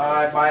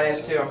now. Mine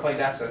is too. I'm playing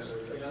Daxos.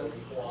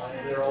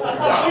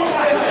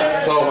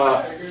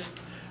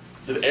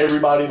 So did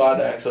everybody buy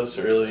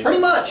Daxos really? Pretty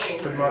much.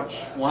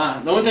 Wow.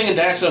 The only thing in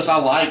Daxos I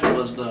liked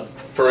was the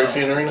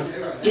Phyrexian Arena?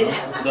 It's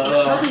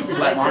probably the black deck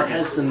that market.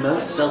 has the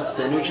most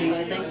self-synergy,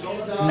 I think.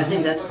 I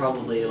think that's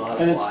probably a lot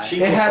And of it's why.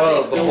 cheap. It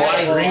has The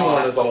black green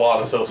one is a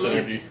lot of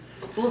self-synergy.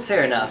 Well,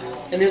 fair enough.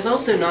 And there's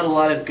also not a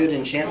lot of good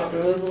enchantment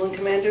removal in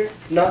Commander.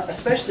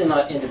 Especially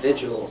not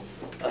individual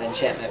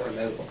enchantment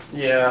removal.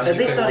 Yeah. At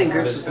least not in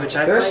groups with which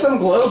I There's play. some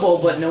global,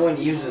 but no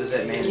one uses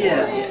it, man.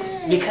 Yeah.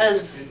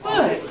 Because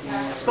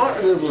spot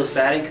removal is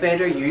bad in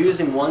Commander. You're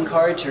using one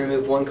card to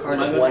remove one card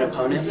of one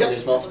opponent when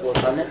there's multiple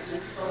opponents.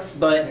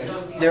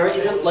 But there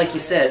isn't, like you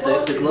said,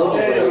 the global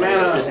removal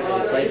just isn't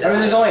really played I that mean,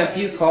 there's much. only a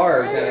few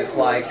cards, and it's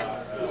like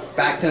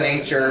back to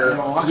nature.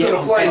 Yeah,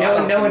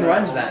 And no one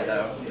runs that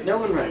though. no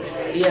one runs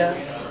that. Yeah.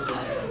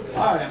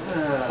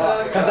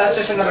 Because that's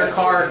just another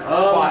card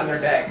spot in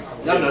their deck.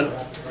 no.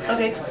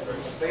 Okay.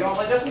 So you want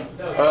to play Justin?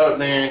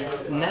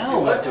 Nah. Now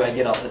what do I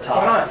get off the top?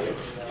 Why not?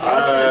 I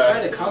was going to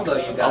try to combo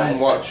you guys,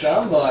 but watch.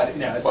 somebody...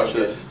 No, it's Watch okay.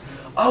 this.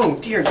 Oh,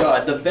 dear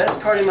God, the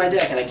best card in my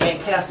deck, and I can't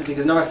cast it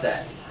because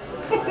Narsat.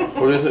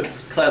 What is it?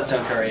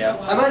 Cloudstone Curio.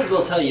 I might as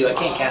well tell you, I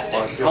can't cast it.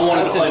 I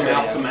wanted to Cloudstone say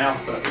mouth Curio. to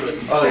mouth, but I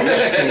couldn't. Oh,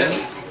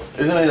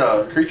 isn't it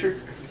a creature?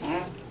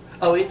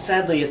 Oh,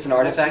 sadly, it's an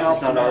artifact.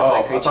 It's not an Oh,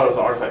 artifact I creature. thought it was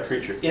an artifact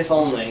creature. If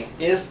only.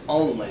 If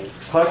only.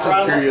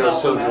 Cloudstone Curio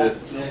is so good.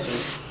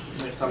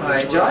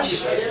 Alright,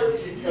 Josh.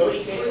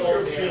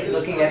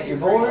 Looking at your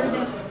board.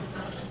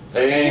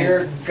 And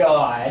Dear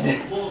God.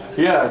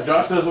 yeah,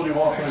 Josh does what he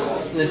wants.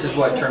 This is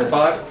what, turn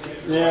 5?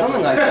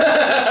 Something like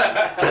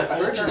that. That's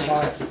Turn burgeoning.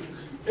 5.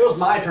 It was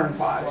my turn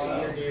 5.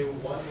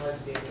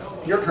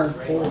 So. Your turn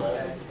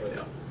 4.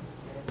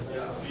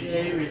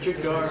 Yay,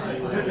 Richard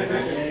Garfield.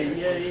 Yay,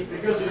 yay.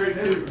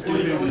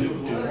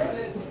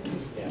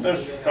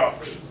 This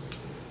sucks.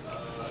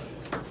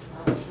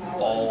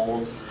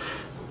 Balls.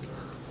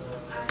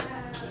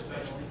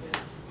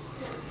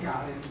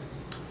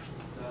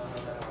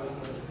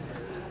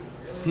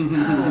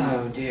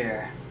 Oh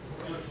dear.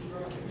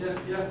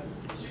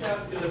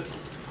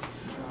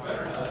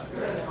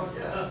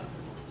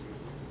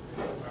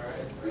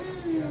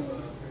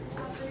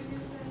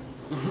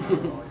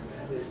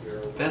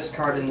 Best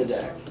card in the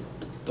deck.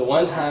 The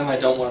one time I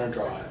don't want to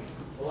draw it.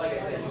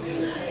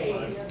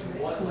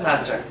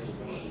 Master.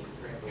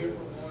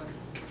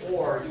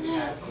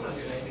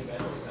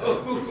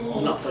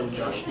 I'm not playing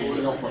Josh.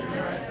 You don't play me,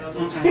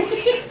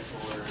 right?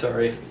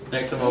 Sorry.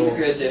 Next time I You're won't.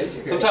 good, dude.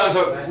 You're good.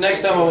 Sometimes,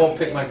 next time I won't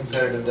pick my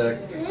competitive deck.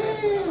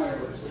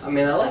 I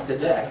mean, I like the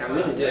deck. I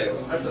really do.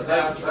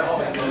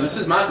 This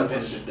is my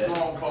competitive deck.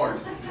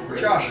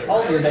 Josh,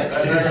 all your decks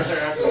do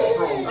this.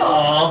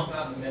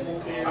 Aww.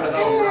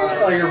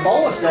 Oh, your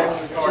bonus deck's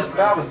just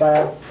about as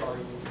bad.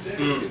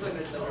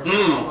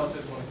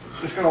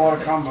 Just got a lot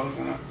of combos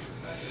in it.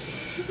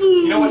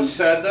 You know what's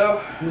sad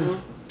though?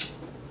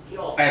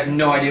 I have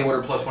no idea what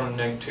her +1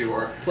 and -2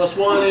 are.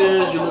 +1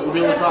 is you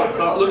reveal the top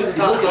card. Look at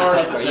the top card.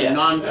 If it's a yeah.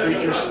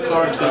 non-creature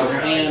card, put it in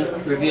your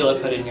hand. Reveal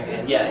it, put it in your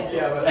hand.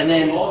 Yeah. And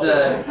then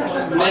the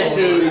Next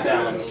 -2 to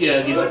balance. yeah,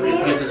 it gives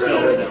a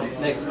spell rebound.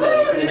 Next,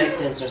 the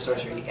next instant or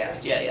sorcery you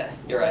cast. Yeah,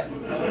 you're right.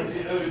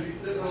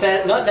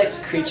 Sad, not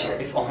next creature,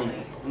 if only.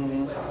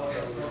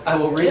 I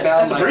will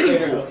rebound that's a my breeding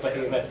critter pool. of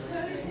behemoth.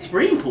 It's a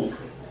breeding pool.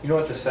 You know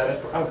what the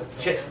saddest? Oh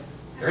shit!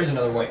 There is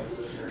another way.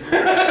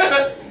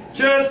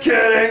 Just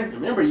kidding.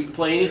 Remember, you can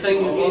play anything,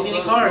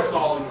 any card.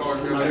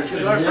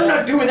 I'm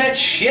not doing that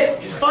shit.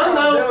 It's fun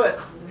though.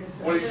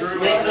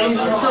 Make things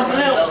into something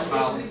else.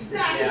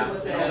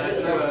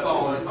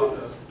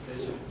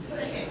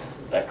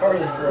 That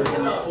card is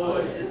broken.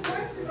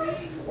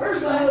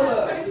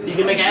 You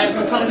can make it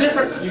happen something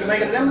different. You can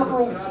make it an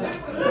emerald.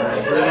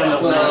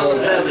 Well,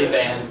 sadly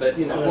banned, but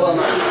you know, well,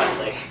 not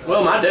sadly.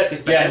 Well, my deck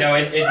is Yeah, bad. no,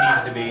 it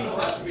needs to be.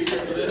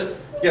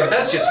 Yeah, but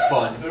that's just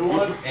fun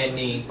and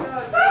neat.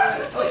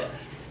 Oh yeah.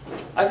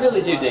 I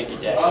really do dig your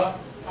deck.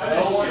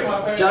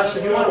 Josh,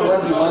 if you want to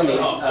 1v1 me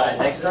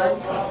next time,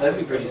 that'd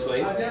be pretty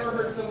sweet. In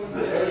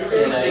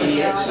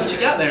EDH. What you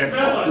got there?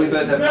 We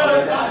both have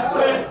combo decks.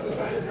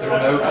 There are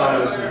no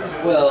combos in this.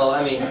 Well,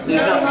 I mean,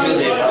 there's not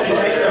really a He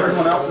combo takes deck.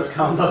 everyone else's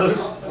combos.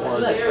 Well,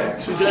 that's fair.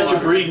 You got your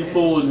breeding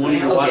pool and one of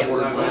your Okay.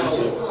 whiteboard lands.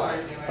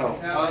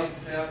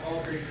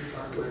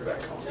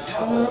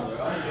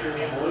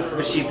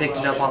 But she picked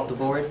it up off the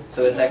board,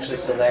 so it's actually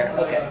still there.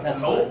 Okay,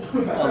 that's cool.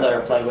 I'll let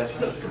her play with.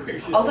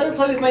 I'll let her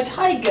play with my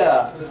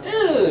Taiga.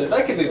 Ew,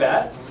 that could be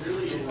bad.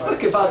 What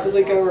could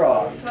possibly go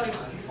wrong?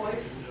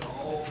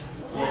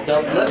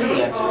 Don't let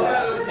me answer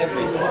that.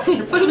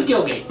 Everything. Play with the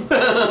Gilgate.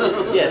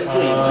 Yes,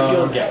 please. The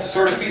guild guy.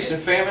 Sword of Feast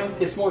and Famine.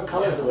 It's more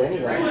colorful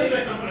anyway.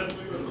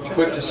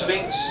 Equipped to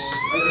Sphinx.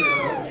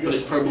 But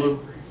it's pro blue.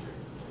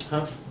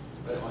 Huh?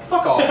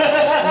 Fuck off.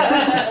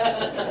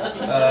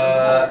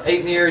 8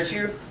 in the air at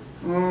you.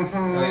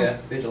 Oh yeah,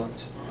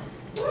 vigilant.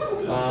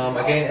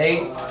 I gain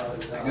 8.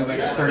 I go back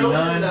to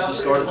 39.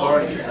 Discard a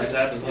card.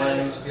 Untap his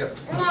lands. Yep.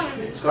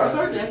 Discard a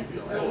card, then.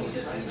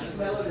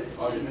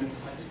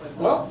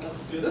 Well,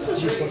 this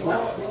is useless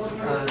now.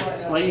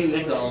 Why are you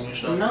exiling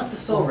yourself? Not the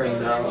Soul Ring,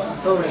 though. The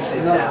Soul Ring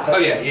stays No. down. Oh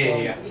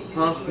yeah.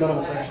 Huh? None of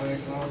us actually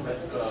exiled.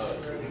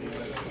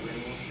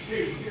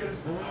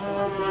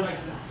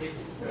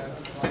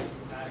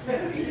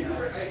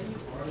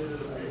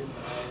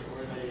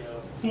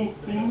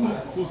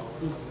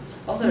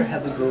 I'll let her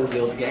have the Ghoul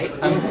Guild Gate.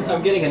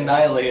 I'm getting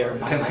annihilated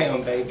by my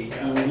own baby.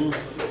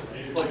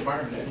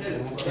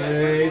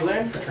 Okay,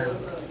 land for turn.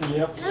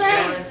 Yep.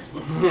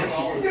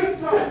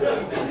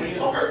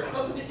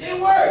 It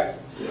works!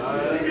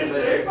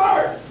 It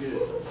works!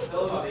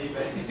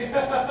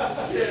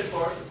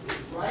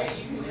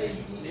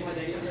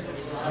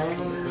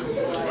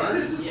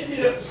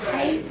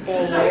 Hi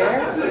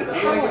there.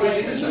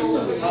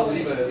 How are you?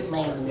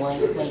 My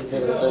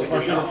little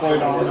I should have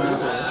played on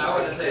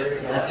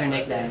that. That's her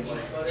nickname.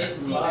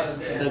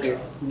 Booger.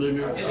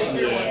 Booger.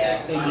 Yeah.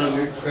 Hey,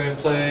 Booger. Go ahead and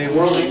play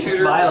World She Shooter.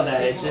 smiled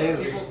at it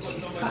too. She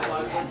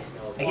smiled.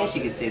 I guess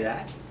you could see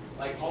that.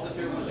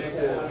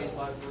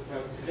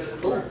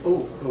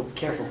 Oh,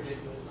 careful.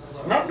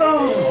 Not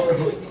those!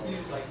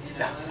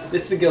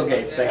 It's the Guild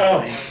Gates,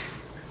 thankfully.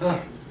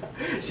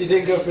 She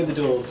didn't go for the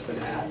duels for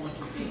that.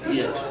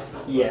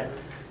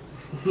 Yet.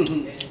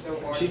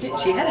 She did.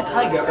 She had a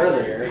Taiga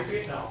earlier.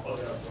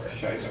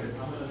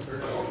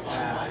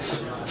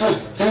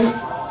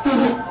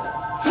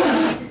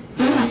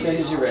 Send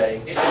as you're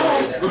ready.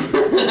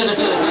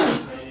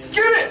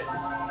 Get it!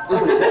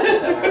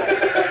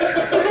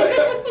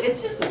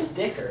 It's just a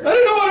sticker. I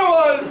didn't know what it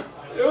was!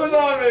 It was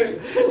on me!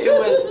 It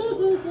was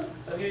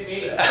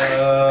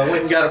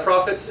Went and got a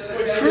profit.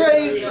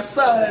 praise the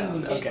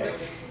sun. Okay.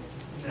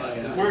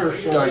 We're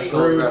Dark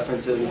Souls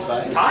references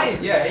aside.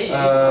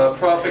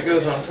 Profit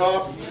goes on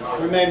top.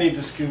 We may need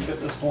to scoop at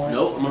this point.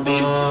 Nope, I'm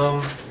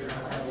gonna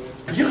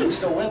be. You can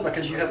still win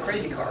because you have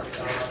crazy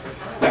cards.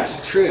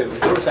 True.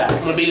 I'm Fact.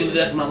 gonna beat him to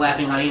death with my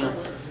laughing hyena.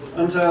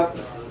 Untap.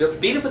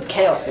 Beat it with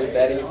Chaos, dude,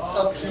 Betty.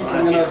 Upkeep,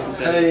 I'm gonna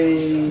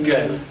pay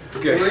Good.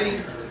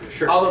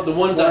 3. All of the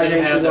ones Well, I I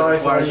didn't gained have 2 that life,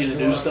 requires I you to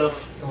lose do 2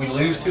 stuff. We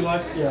lose 2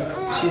 life.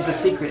 Yeah. She's a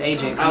secret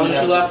agent How coming much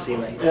up you the left?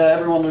 ceiling. Yeah,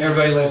 everyone loses.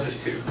 Everybody loses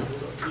 2.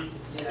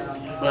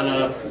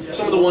 But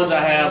some of the ones I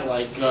have,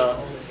 like the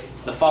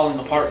falling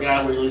apart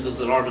guy where he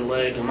loses an arm and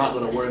leg, I'm not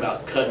going to worry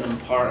about cutting him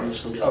apart. I'm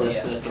just going to be like,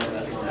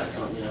 that's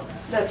going, you know.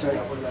 That's right.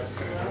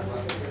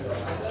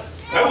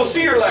 I will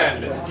see your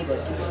land!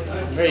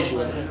 Very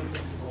sure.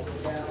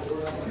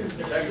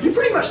 You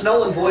pretty much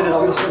null and voided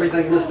almost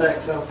everything in this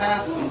deck, so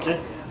pass. Okay.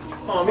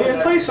 Oh,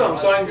 man, play something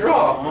so I can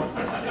draw.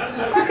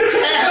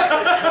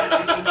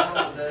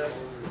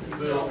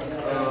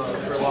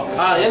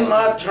 I end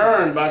my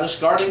turn by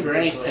discarding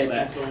Granny's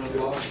payback.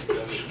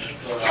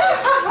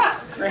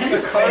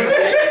 Granny's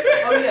payback.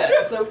 Oh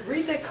yeah. So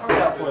read that card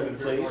out for them,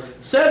 please.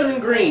 7 in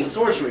green,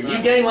 sorcery.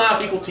 You gain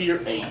life equal to your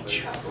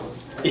age.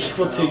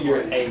 Equal to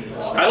your age.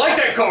 I like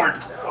that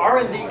card.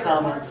 R&D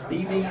comments.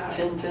 BB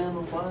 1010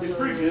 applies. It's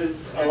pretty good.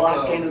 A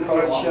live game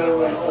card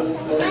show and old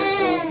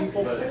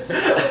people.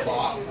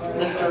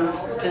 Mr.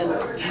 10.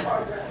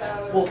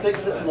 We'll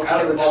fix it in the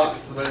flavor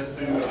text.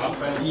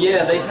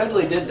 Yeah, they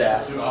totally did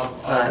that.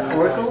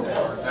 Oracle?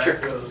 Sure.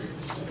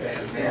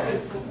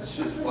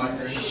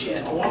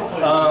 Shit.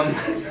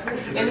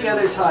 Any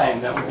other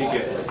time that would be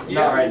good.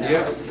 Not right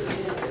now.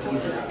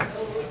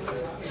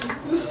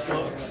 This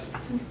sucks.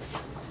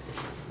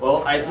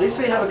 Well, at least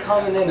we have a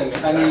common enemy.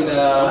 I mean,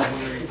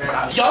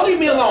 Y'all leave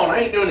me alone. I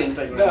ain't doing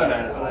anything. no.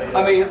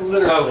 I mean,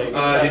 literally.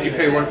 Did you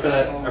pay one for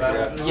that? I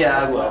forgot.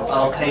 Yeah, I will.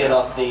 I'll pay it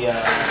off the.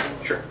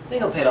 Sure. I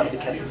think I'll pay it off the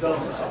Kesset.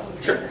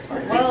 Sure.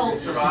 Well,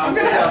 I'm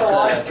gonna have to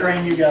life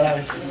drain you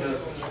guys.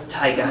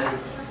 Taiga.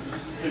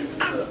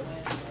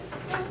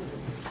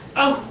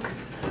 Oh.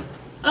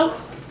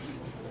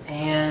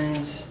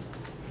 And.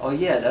 Oh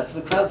yeah, that's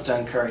the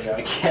Cloudstone Courier.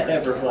 I can't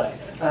ever play.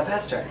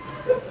 Pass turn.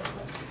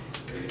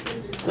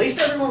 At least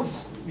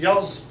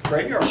y'all's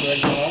graveyard's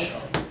ready to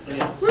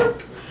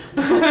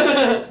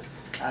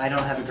I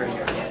don't have a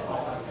graveyard yet.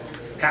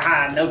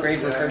 Haha, no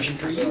grave recursion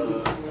for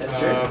you. That's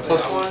true.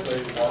 +1.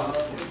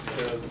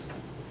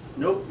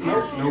 Nope.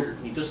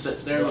 He just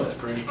sits there and looks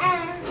pretty.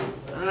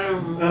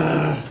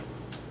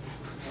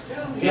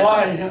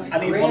 Why? I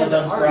need one of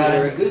those,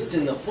 Brian.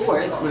 Augustin the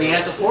Fourth. When he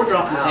has a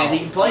 4-drop in his hand, he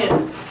can play it.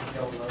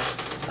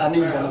 I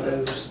need one of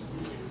those.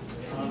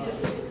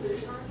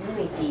 Let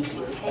me feed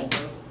you, okay?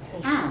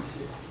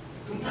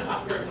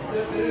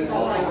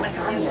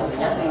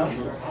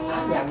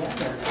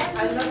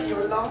 I love you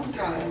a long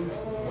time.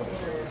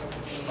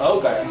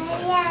 Okay.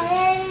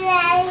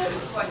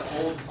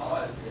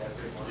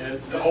 Yeah,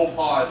 it's the old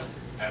pod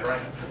at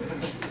right.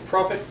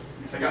 Profit.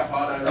 They got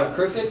pod at Oh,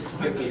 Crufix?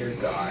 Good to your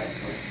guy.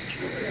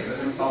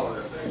 It's all of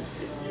that thing.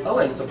 Oh,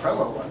 and it's a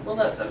promo one. Well,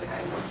 that's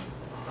okay.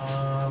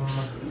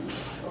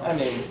 I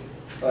mean,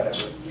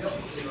 whatever.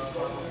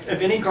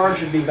 If any card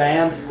should be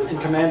banned in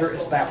Commander,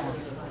 it's that one.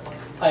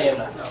 I am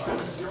not.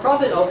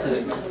 Profit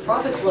also.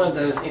 Profit's one of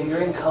those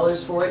in-green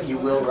colors for it. You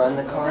will run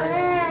the card.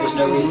 There's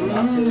no reason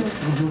not to.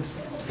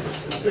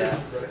 Yeah.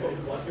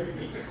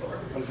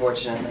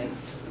 Unfortunately.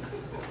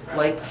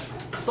 Like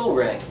Soul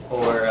Ring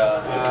or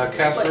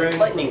Cast Ring.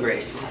 Lightning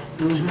Graves.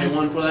 Did you pay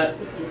 1 for that?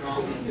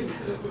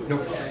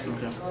 Nope.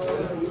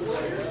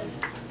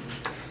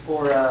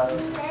 Or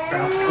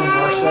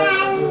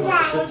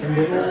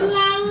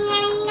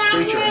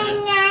Creature.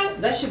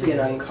 that should be an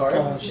uncard.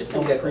 Shits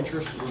and giggles.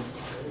 Creatures.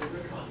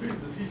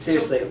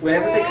 Seriously,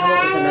 whenever they come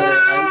up with another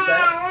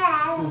unset,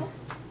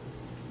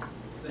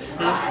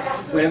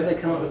 whenever they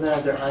come up with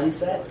another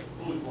unset,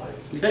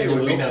 It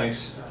would be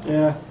nice.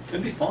 Yeah,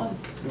 it'd be fun.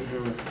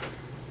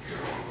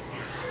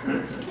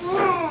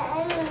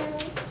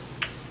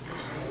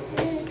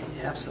 yeah,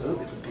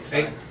 absolutely would be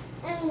Hey.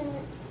 fun.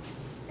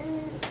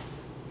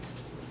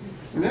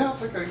 Yeah,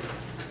 okay.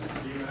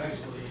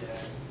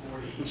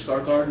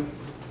 Star card.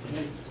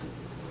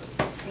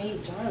 Hey,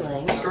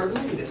 darling. Start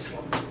leading this.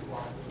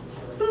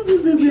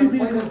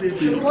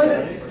 Should've played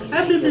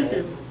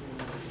it.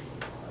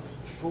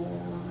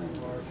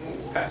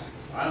 Pass.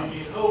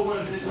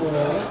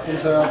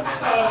 Untap.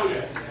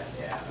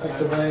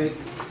 Activate.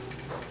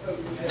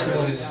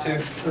 Everyone loses 2.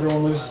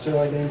 Everyone loses 2,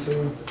 I gain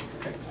 2.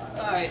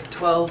 Alright,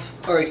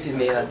 12, or excuse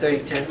me, 30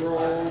 to 10.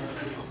 Roll.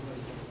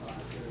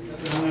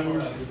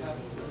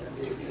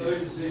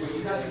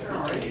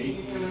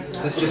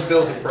 This just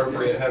feels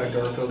appropriate having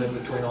Garfield in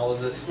between all of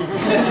this.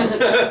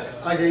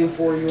 I gain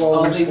 4, you all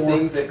All lose these 4.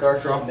 things that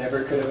Garfield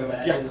never could have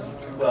imagined.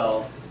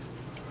 Well,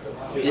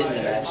 didn't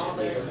imagine at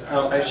least.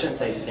 Oh, I shouldn't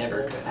say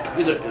never could have.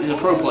 He's a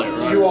pro player,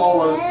 right? You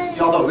all are.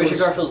 Y'all Oh, both Richard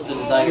lose. Garfield's the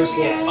designer.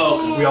 Yeah.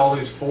 Oh, We all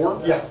lose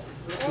 4? Yeah,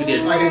 we did.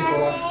 I gain 4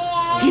 life.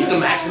 He's the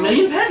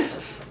Maximilian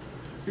Pegasus.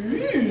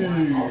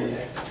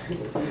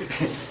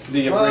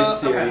 The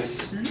abridged okay.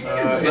 series.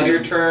 End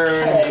your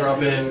turn,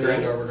 drop in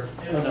Grand Arbiter.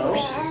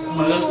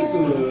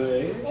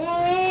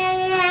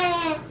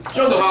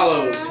 Jungle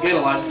Hollows. Get a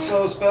life.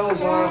 So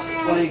spells off,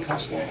 play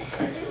cost 1.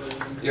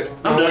 Yep.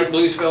 I'm done.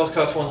 Blue spells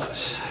cost 1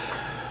 less.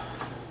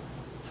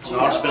 So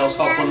our spells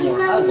cost 1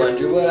 more. I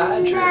wonder what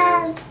I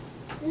drew.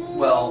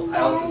 Well, I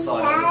also saw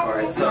it on the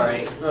card.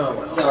 Sorry. Oh,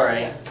 well.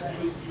 Sorry.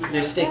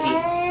 They're sticky.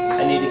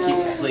 I need to keep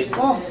the sleeves.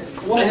 Well,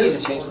 one I of need his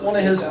to change the one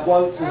of his sleeves out.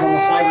 quotes is on the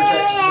flavor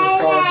text of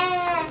this card.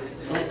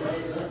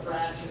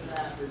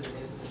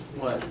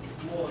 What?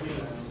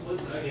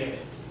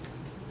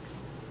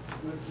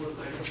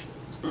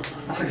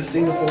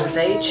 Augustina for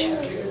Sage?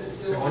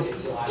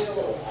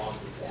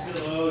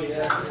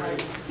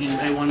 You didn't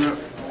pay 1 up?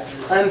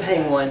 I'm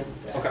paying 1.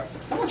 Okay.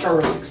 How much are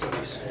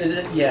rustics?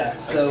 Yeah,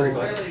 so...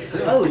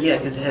 Oh, yeah,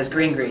 because it has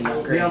green,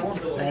 not green. You have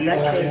one? In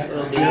that case,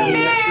 it'll be...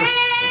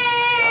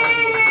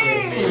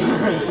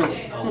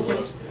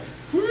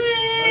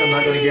 I'm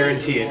not going to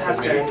guarantee it. Pass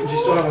Do turn. you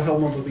still have a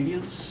Helm of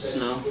Obedience?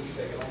 No.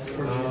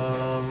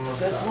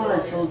 That's one I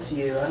sold to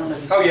you. I don't know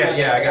if you Oh sold yeah, it.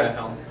 yeah, I got a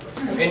helm.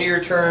 End of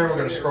your turn, we're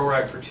going to scroll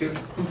rack for 2.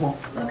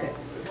 Okay.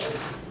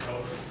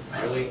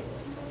 Really?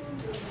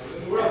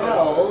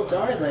 Oh,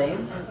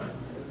 darling.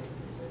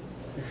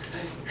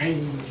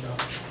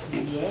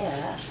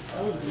 Yeah.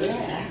 Oh,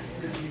 yeah.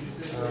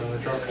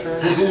 Drop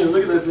turn.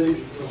 Look at that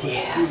face.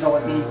 Yeah. He's all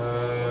like me.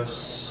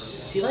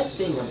 She likes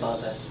being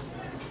above us.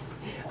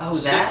 Oh,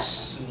 that?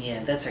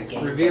 Yeah, that's her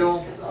game. Reveal.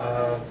 Face.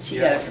 She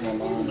got it from her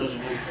mom.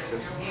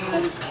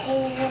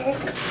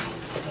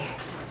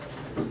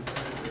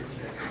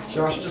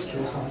 Josh, just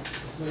kill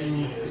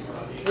something.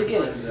 We're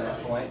getting to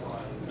that point.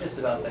 Just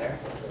about there.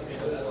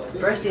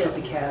 First, he has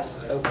to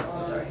cast. Oh,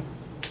 I'm sorry.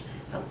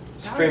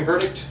 Supreme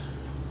Verdict.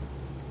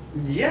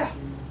 Yeah.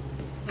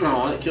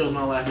 Oh, that kills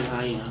my laughing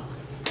hyena.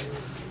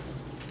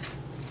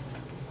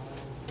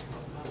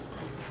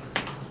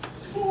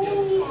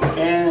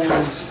 And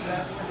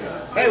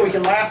hey, we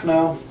can laugh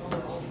now.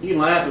 You can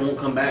laugh and won't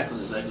come back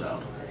because it's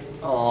exiled.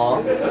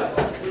 Aww.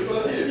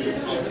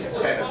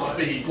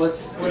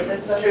 What's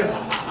exile?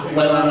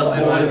 Let out of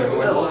the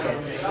void. Oh, okay.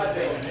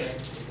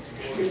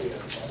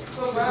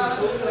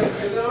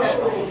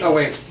 Oh,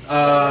 wait.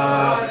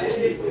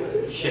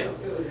 Shit.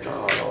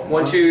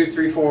 1, 2,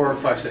 3, 4,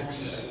 5,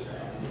 6.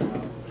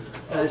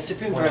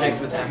 Supreme Verdict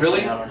with everything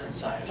Really? out on his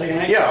side.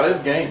 Yeah, this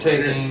game.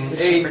 Taking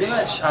 8. Pretty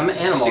much. I'm an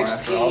Animar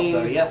after all, 16.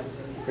 so yeah.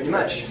 Pretty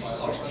much.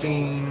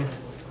 16.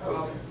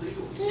 Are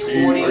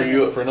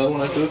you up for another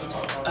one after this?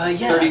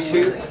 Yeah.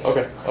 32.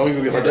 Okay, I'll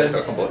go get my deck.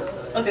 I'll come play.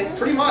 Okay.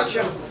 Pretty much.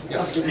 Yeah.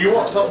 Do you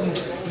want something?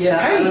 Yeah.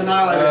 Hey,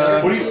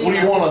 What do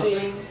you want to?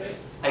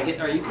 I get.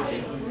 Are you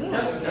conceding?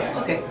 No.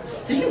 Okay.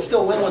 he can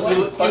still win what's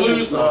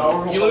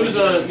You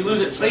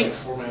lose at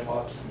Sphinx.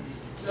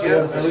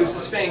 Yeah, I lose the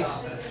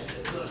Sphinx.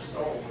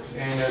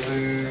 And I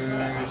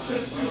lose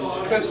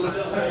Tesla.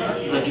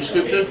 Did you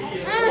scoop too?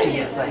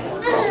 Yes, I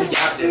have. We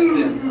got this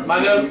then.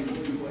 My go.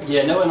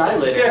 Yeah. No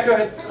annihilator. Yeah, go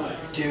ahead.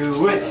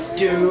 Do it.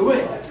 Do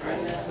it.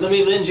 Let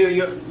me lend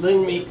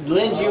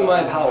you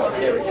my power.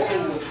 There we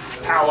go.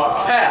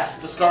 Power. Pass.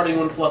 Discarding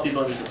 1 fluffy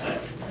bunny's attack.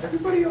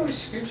 Everybody always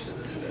scoops to this.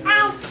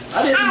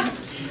 I didn't.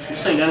 You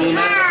just ain't got any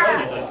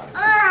magic to play anything.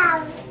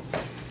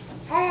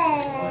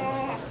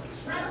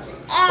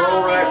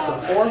 Scroll rack for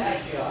 4.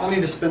 I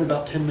need to spend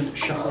about 10 minutes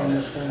shuffling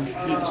this thing.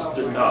 You just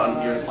did not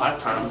in your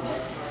lifetime.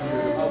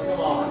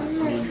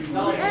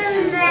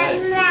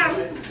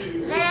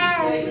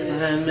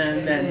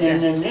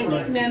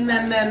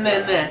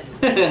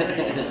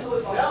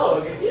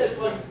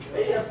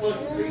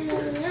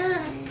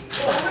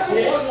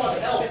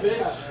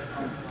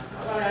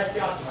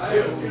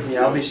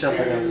 Yeah, I'll be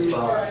shuffling up as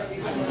well.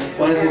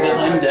 When does the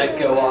undeck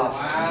go off?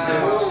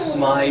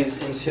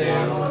 Mize into,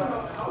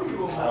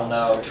 I don't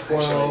know,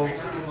 12.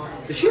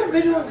 Does she have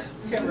vigilance?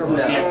 I can't remember.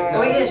 No.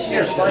 Oh yeah, she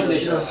has flying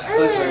vigilance.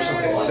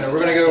 So we're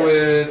going to go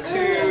with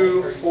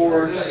 2,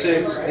 4,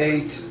 6,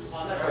 8,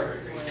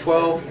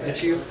 12.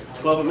 That's you?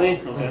 12 at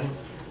me? Okay.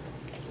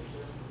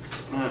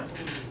 Alright.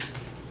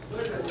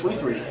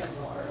 23.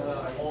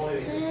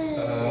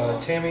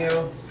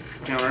 Tamio.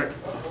 Counter it.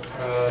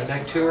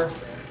 Night Tour. So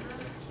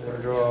we're going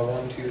to draw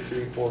 1, 2,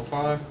 3, 4,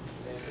 5.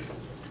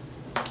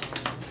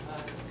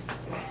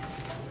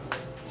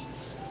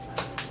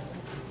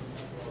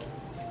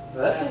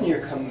 That's in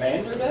your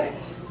commander deck?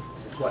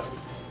 What?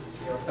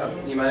 Oh,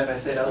 you mind if I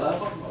say it out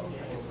loud?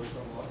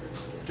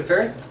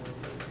 Teferi?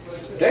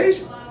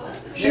 Days?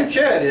 Shoot,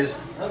 Chad is.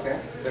 Okay,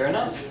 fair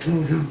enough.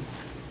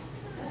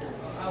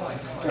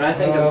 When I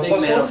think of big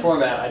plus mana 1?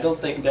 format, I don't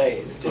think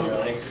days,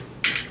 generally.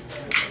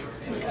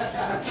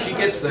 She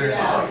gets there.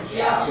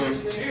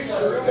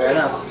 Fair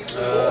enough.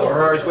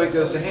 Aurori's Wake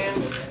goes to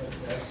hand.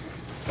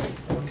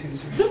 1, 2,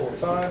 3, 4,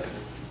 5.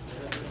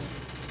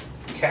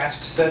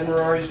 Cast said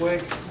Aurori's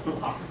Wake.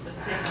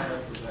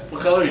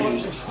 What color are you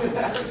using?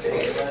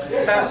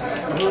 Pass.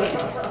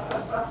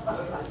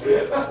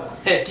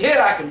 Heck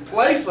yeah, I can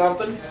play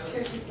something.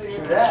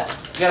 True that.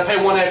 You gotta pay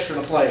 1 extra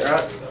to play,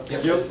 right?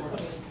 Yep.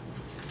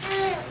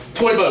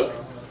 Toy boat.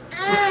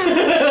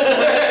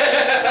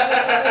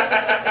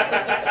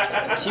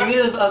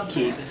 Cumulative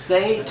upkeep.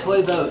 Say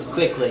toy boat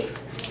quickly.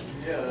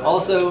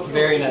 Also,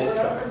 very nice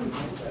card.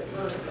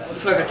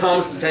 It's like a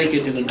Thomas the Tank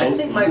Engine in I boat.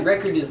 think my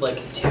record is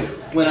like 2.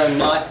 When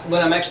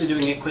I'm actually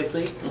doing it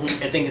quickly,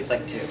 I think it's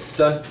like 2.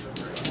 Done.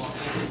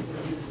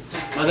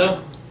 I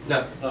know?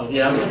 No. Oh,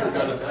 yeah, I'm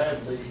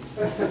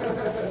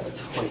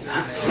Toy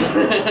boat.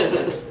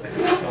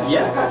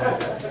 Yeah.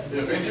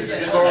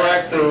 Scroll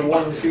rack for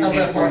 1, 2, 3,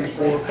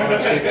 4,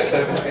 5, 6,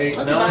 7, 8,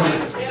 9.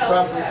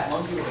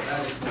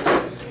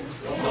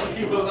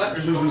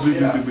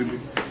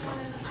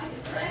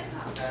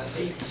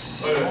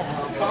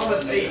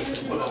 Thomas 8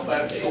 was a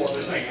bad score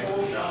this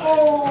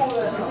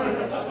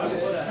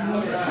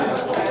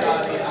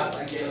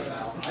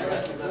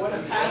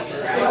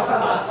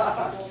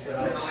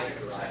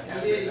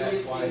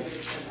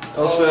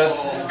Elspeth.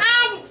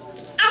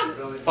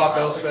 Pop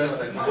Elspeth.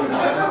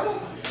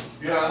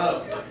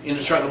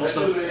 indestructible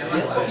stuff.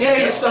 Yeah,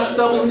 your stuff's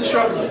double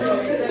indestructible.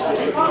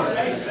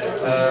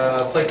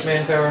 Play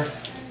command tower.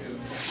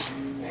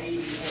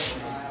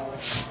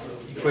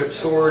 Equip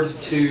sword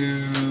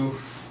to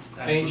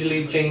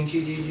Angelique, Jane,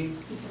 GGG.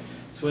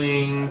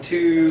 Swing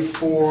 2,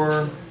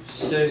 4,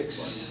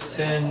 6,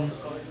 10,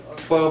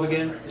 12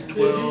 again.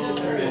 12,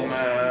 11.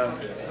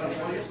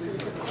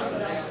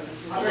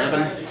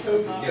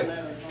 Yep.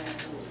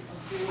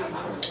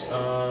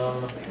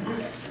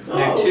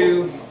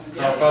 -2,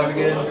 draw 5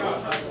 again.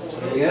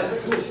 There you go.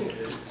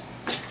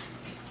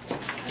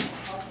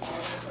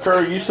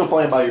 Kurt, you still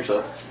playing by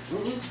yourself?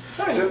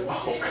 Kind of.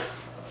 Oh.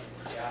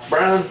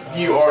 Brian,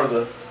 you are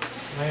the.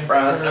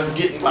 Brian, I'm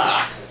getting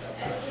by.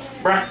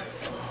 Brian.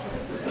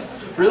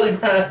 Really,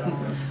 Brian?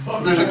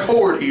 There's a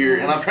cord here,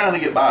 and I'm trying to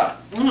get by.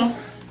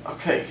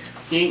 Okay.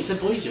 You ain't said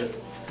please yet.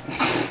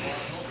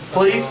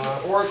 Please?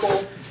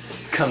 Oracle.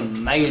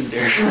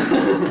 Commander.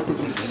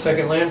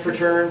 Second land for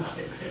turn.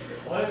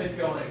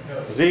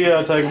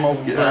 Zia, take him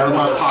over. Get out of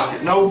my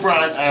pocket. No,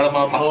 Brian, out of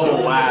my pocket.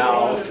 Oh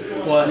wow.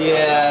 What?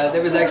 Yeah,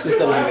 there was actually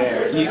something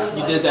there.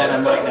 You did that.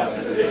 I'm like, no,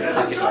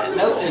 pocket land.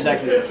 Nope, there's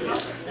actually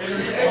something.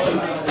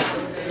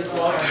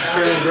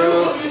 Sterling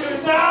Grove.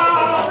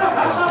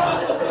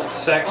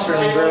 Sack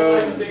Sterling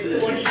Grove.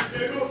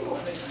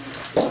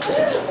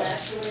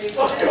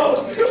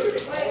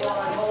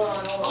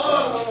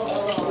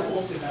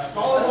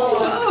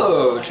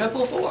 Oh,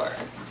 triple 4.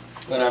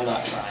 When I'm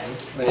not trying.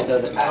 When it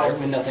doesn't matter.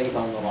 When nothing's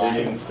on the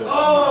line.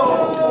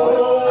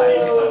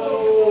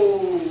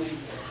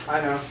 I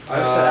know. I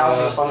just said Al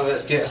makes fun of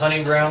it. Get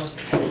Hunting Ground.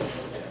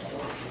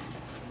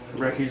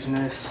 Wreckage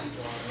nest.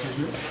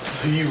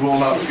 You will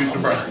not scoot the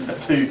Brian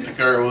to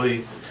Kurt, will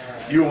you?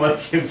 You will make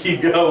him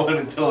keep going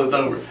until it's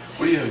over.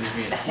 What do you mean?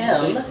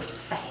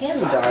 A hem,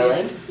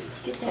 darling.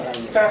 Get that out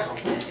of your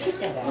mouth. Get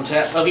that out. What's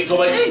that? Love you, go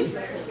away.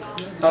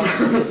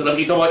 So love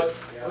you, go away.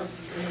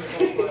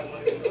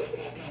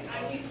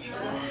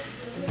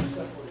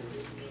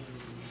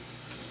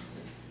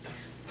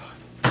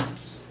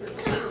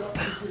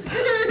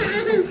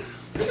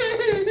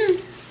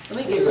 Let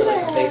me give her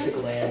like a basic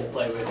land to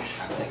play with or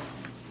something.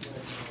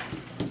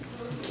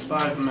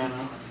 5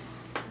 mana.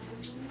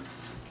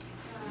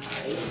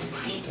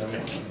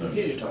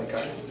 Here's your toy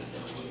card.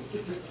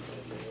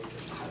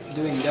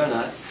 Doing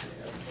donuts.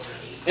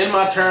 In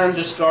my turn,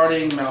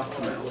 discarding mouth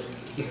to mouth.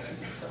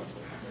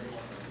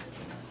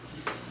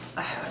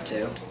 I have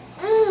to.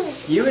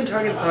 You and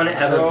target opponent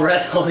have a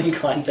breath holding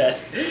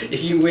contest.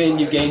 If you win,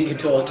 you gain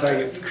control of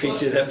target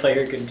creature that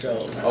player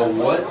controls. A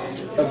what?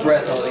 A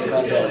breath holding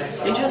contest.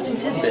 Interesting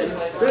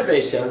tidbit.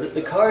 Surveys show that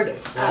the card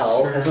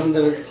Owl has one of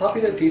the most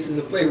popular pieces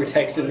of flavor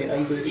text in the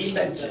Unglued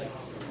expansion.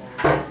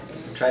 I'm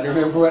trying to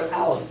remember what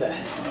Owl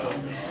says.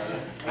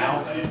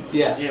 Ow.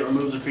 Yeah. Yeah, it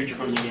removes a creature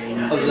from the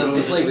game. Oh,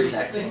 the flavor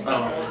text.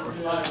 Oh.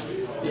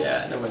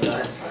 Yeah, no one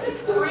does.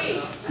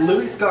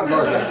 Louis Scott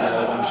Vargas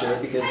knows, I'm sure,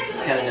 because he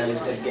kind of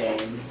knows the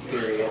game,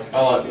 period. I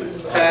like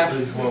it.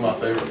 He's one of my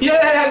favorites.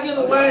 Yeah, get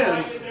a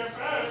land.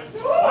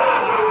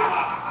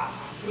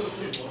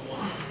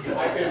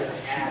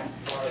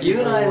 You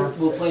and I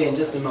will play in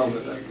just a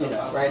moment, but, you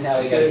know, right now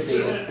we gotta see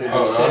this through.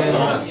 Oh, that's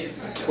fine.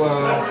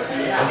 12.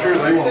 I'm sure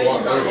they want to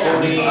walk over. I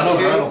know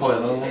Brian will play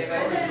another one.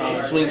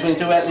 Swing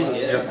 22 at me?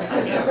 Yeah.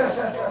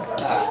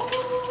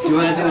 Do you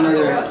want to do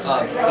another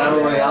Battle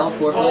Royale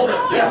 4-player?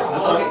 Yeah,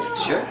 that's okay.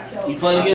 Sure. You playing again?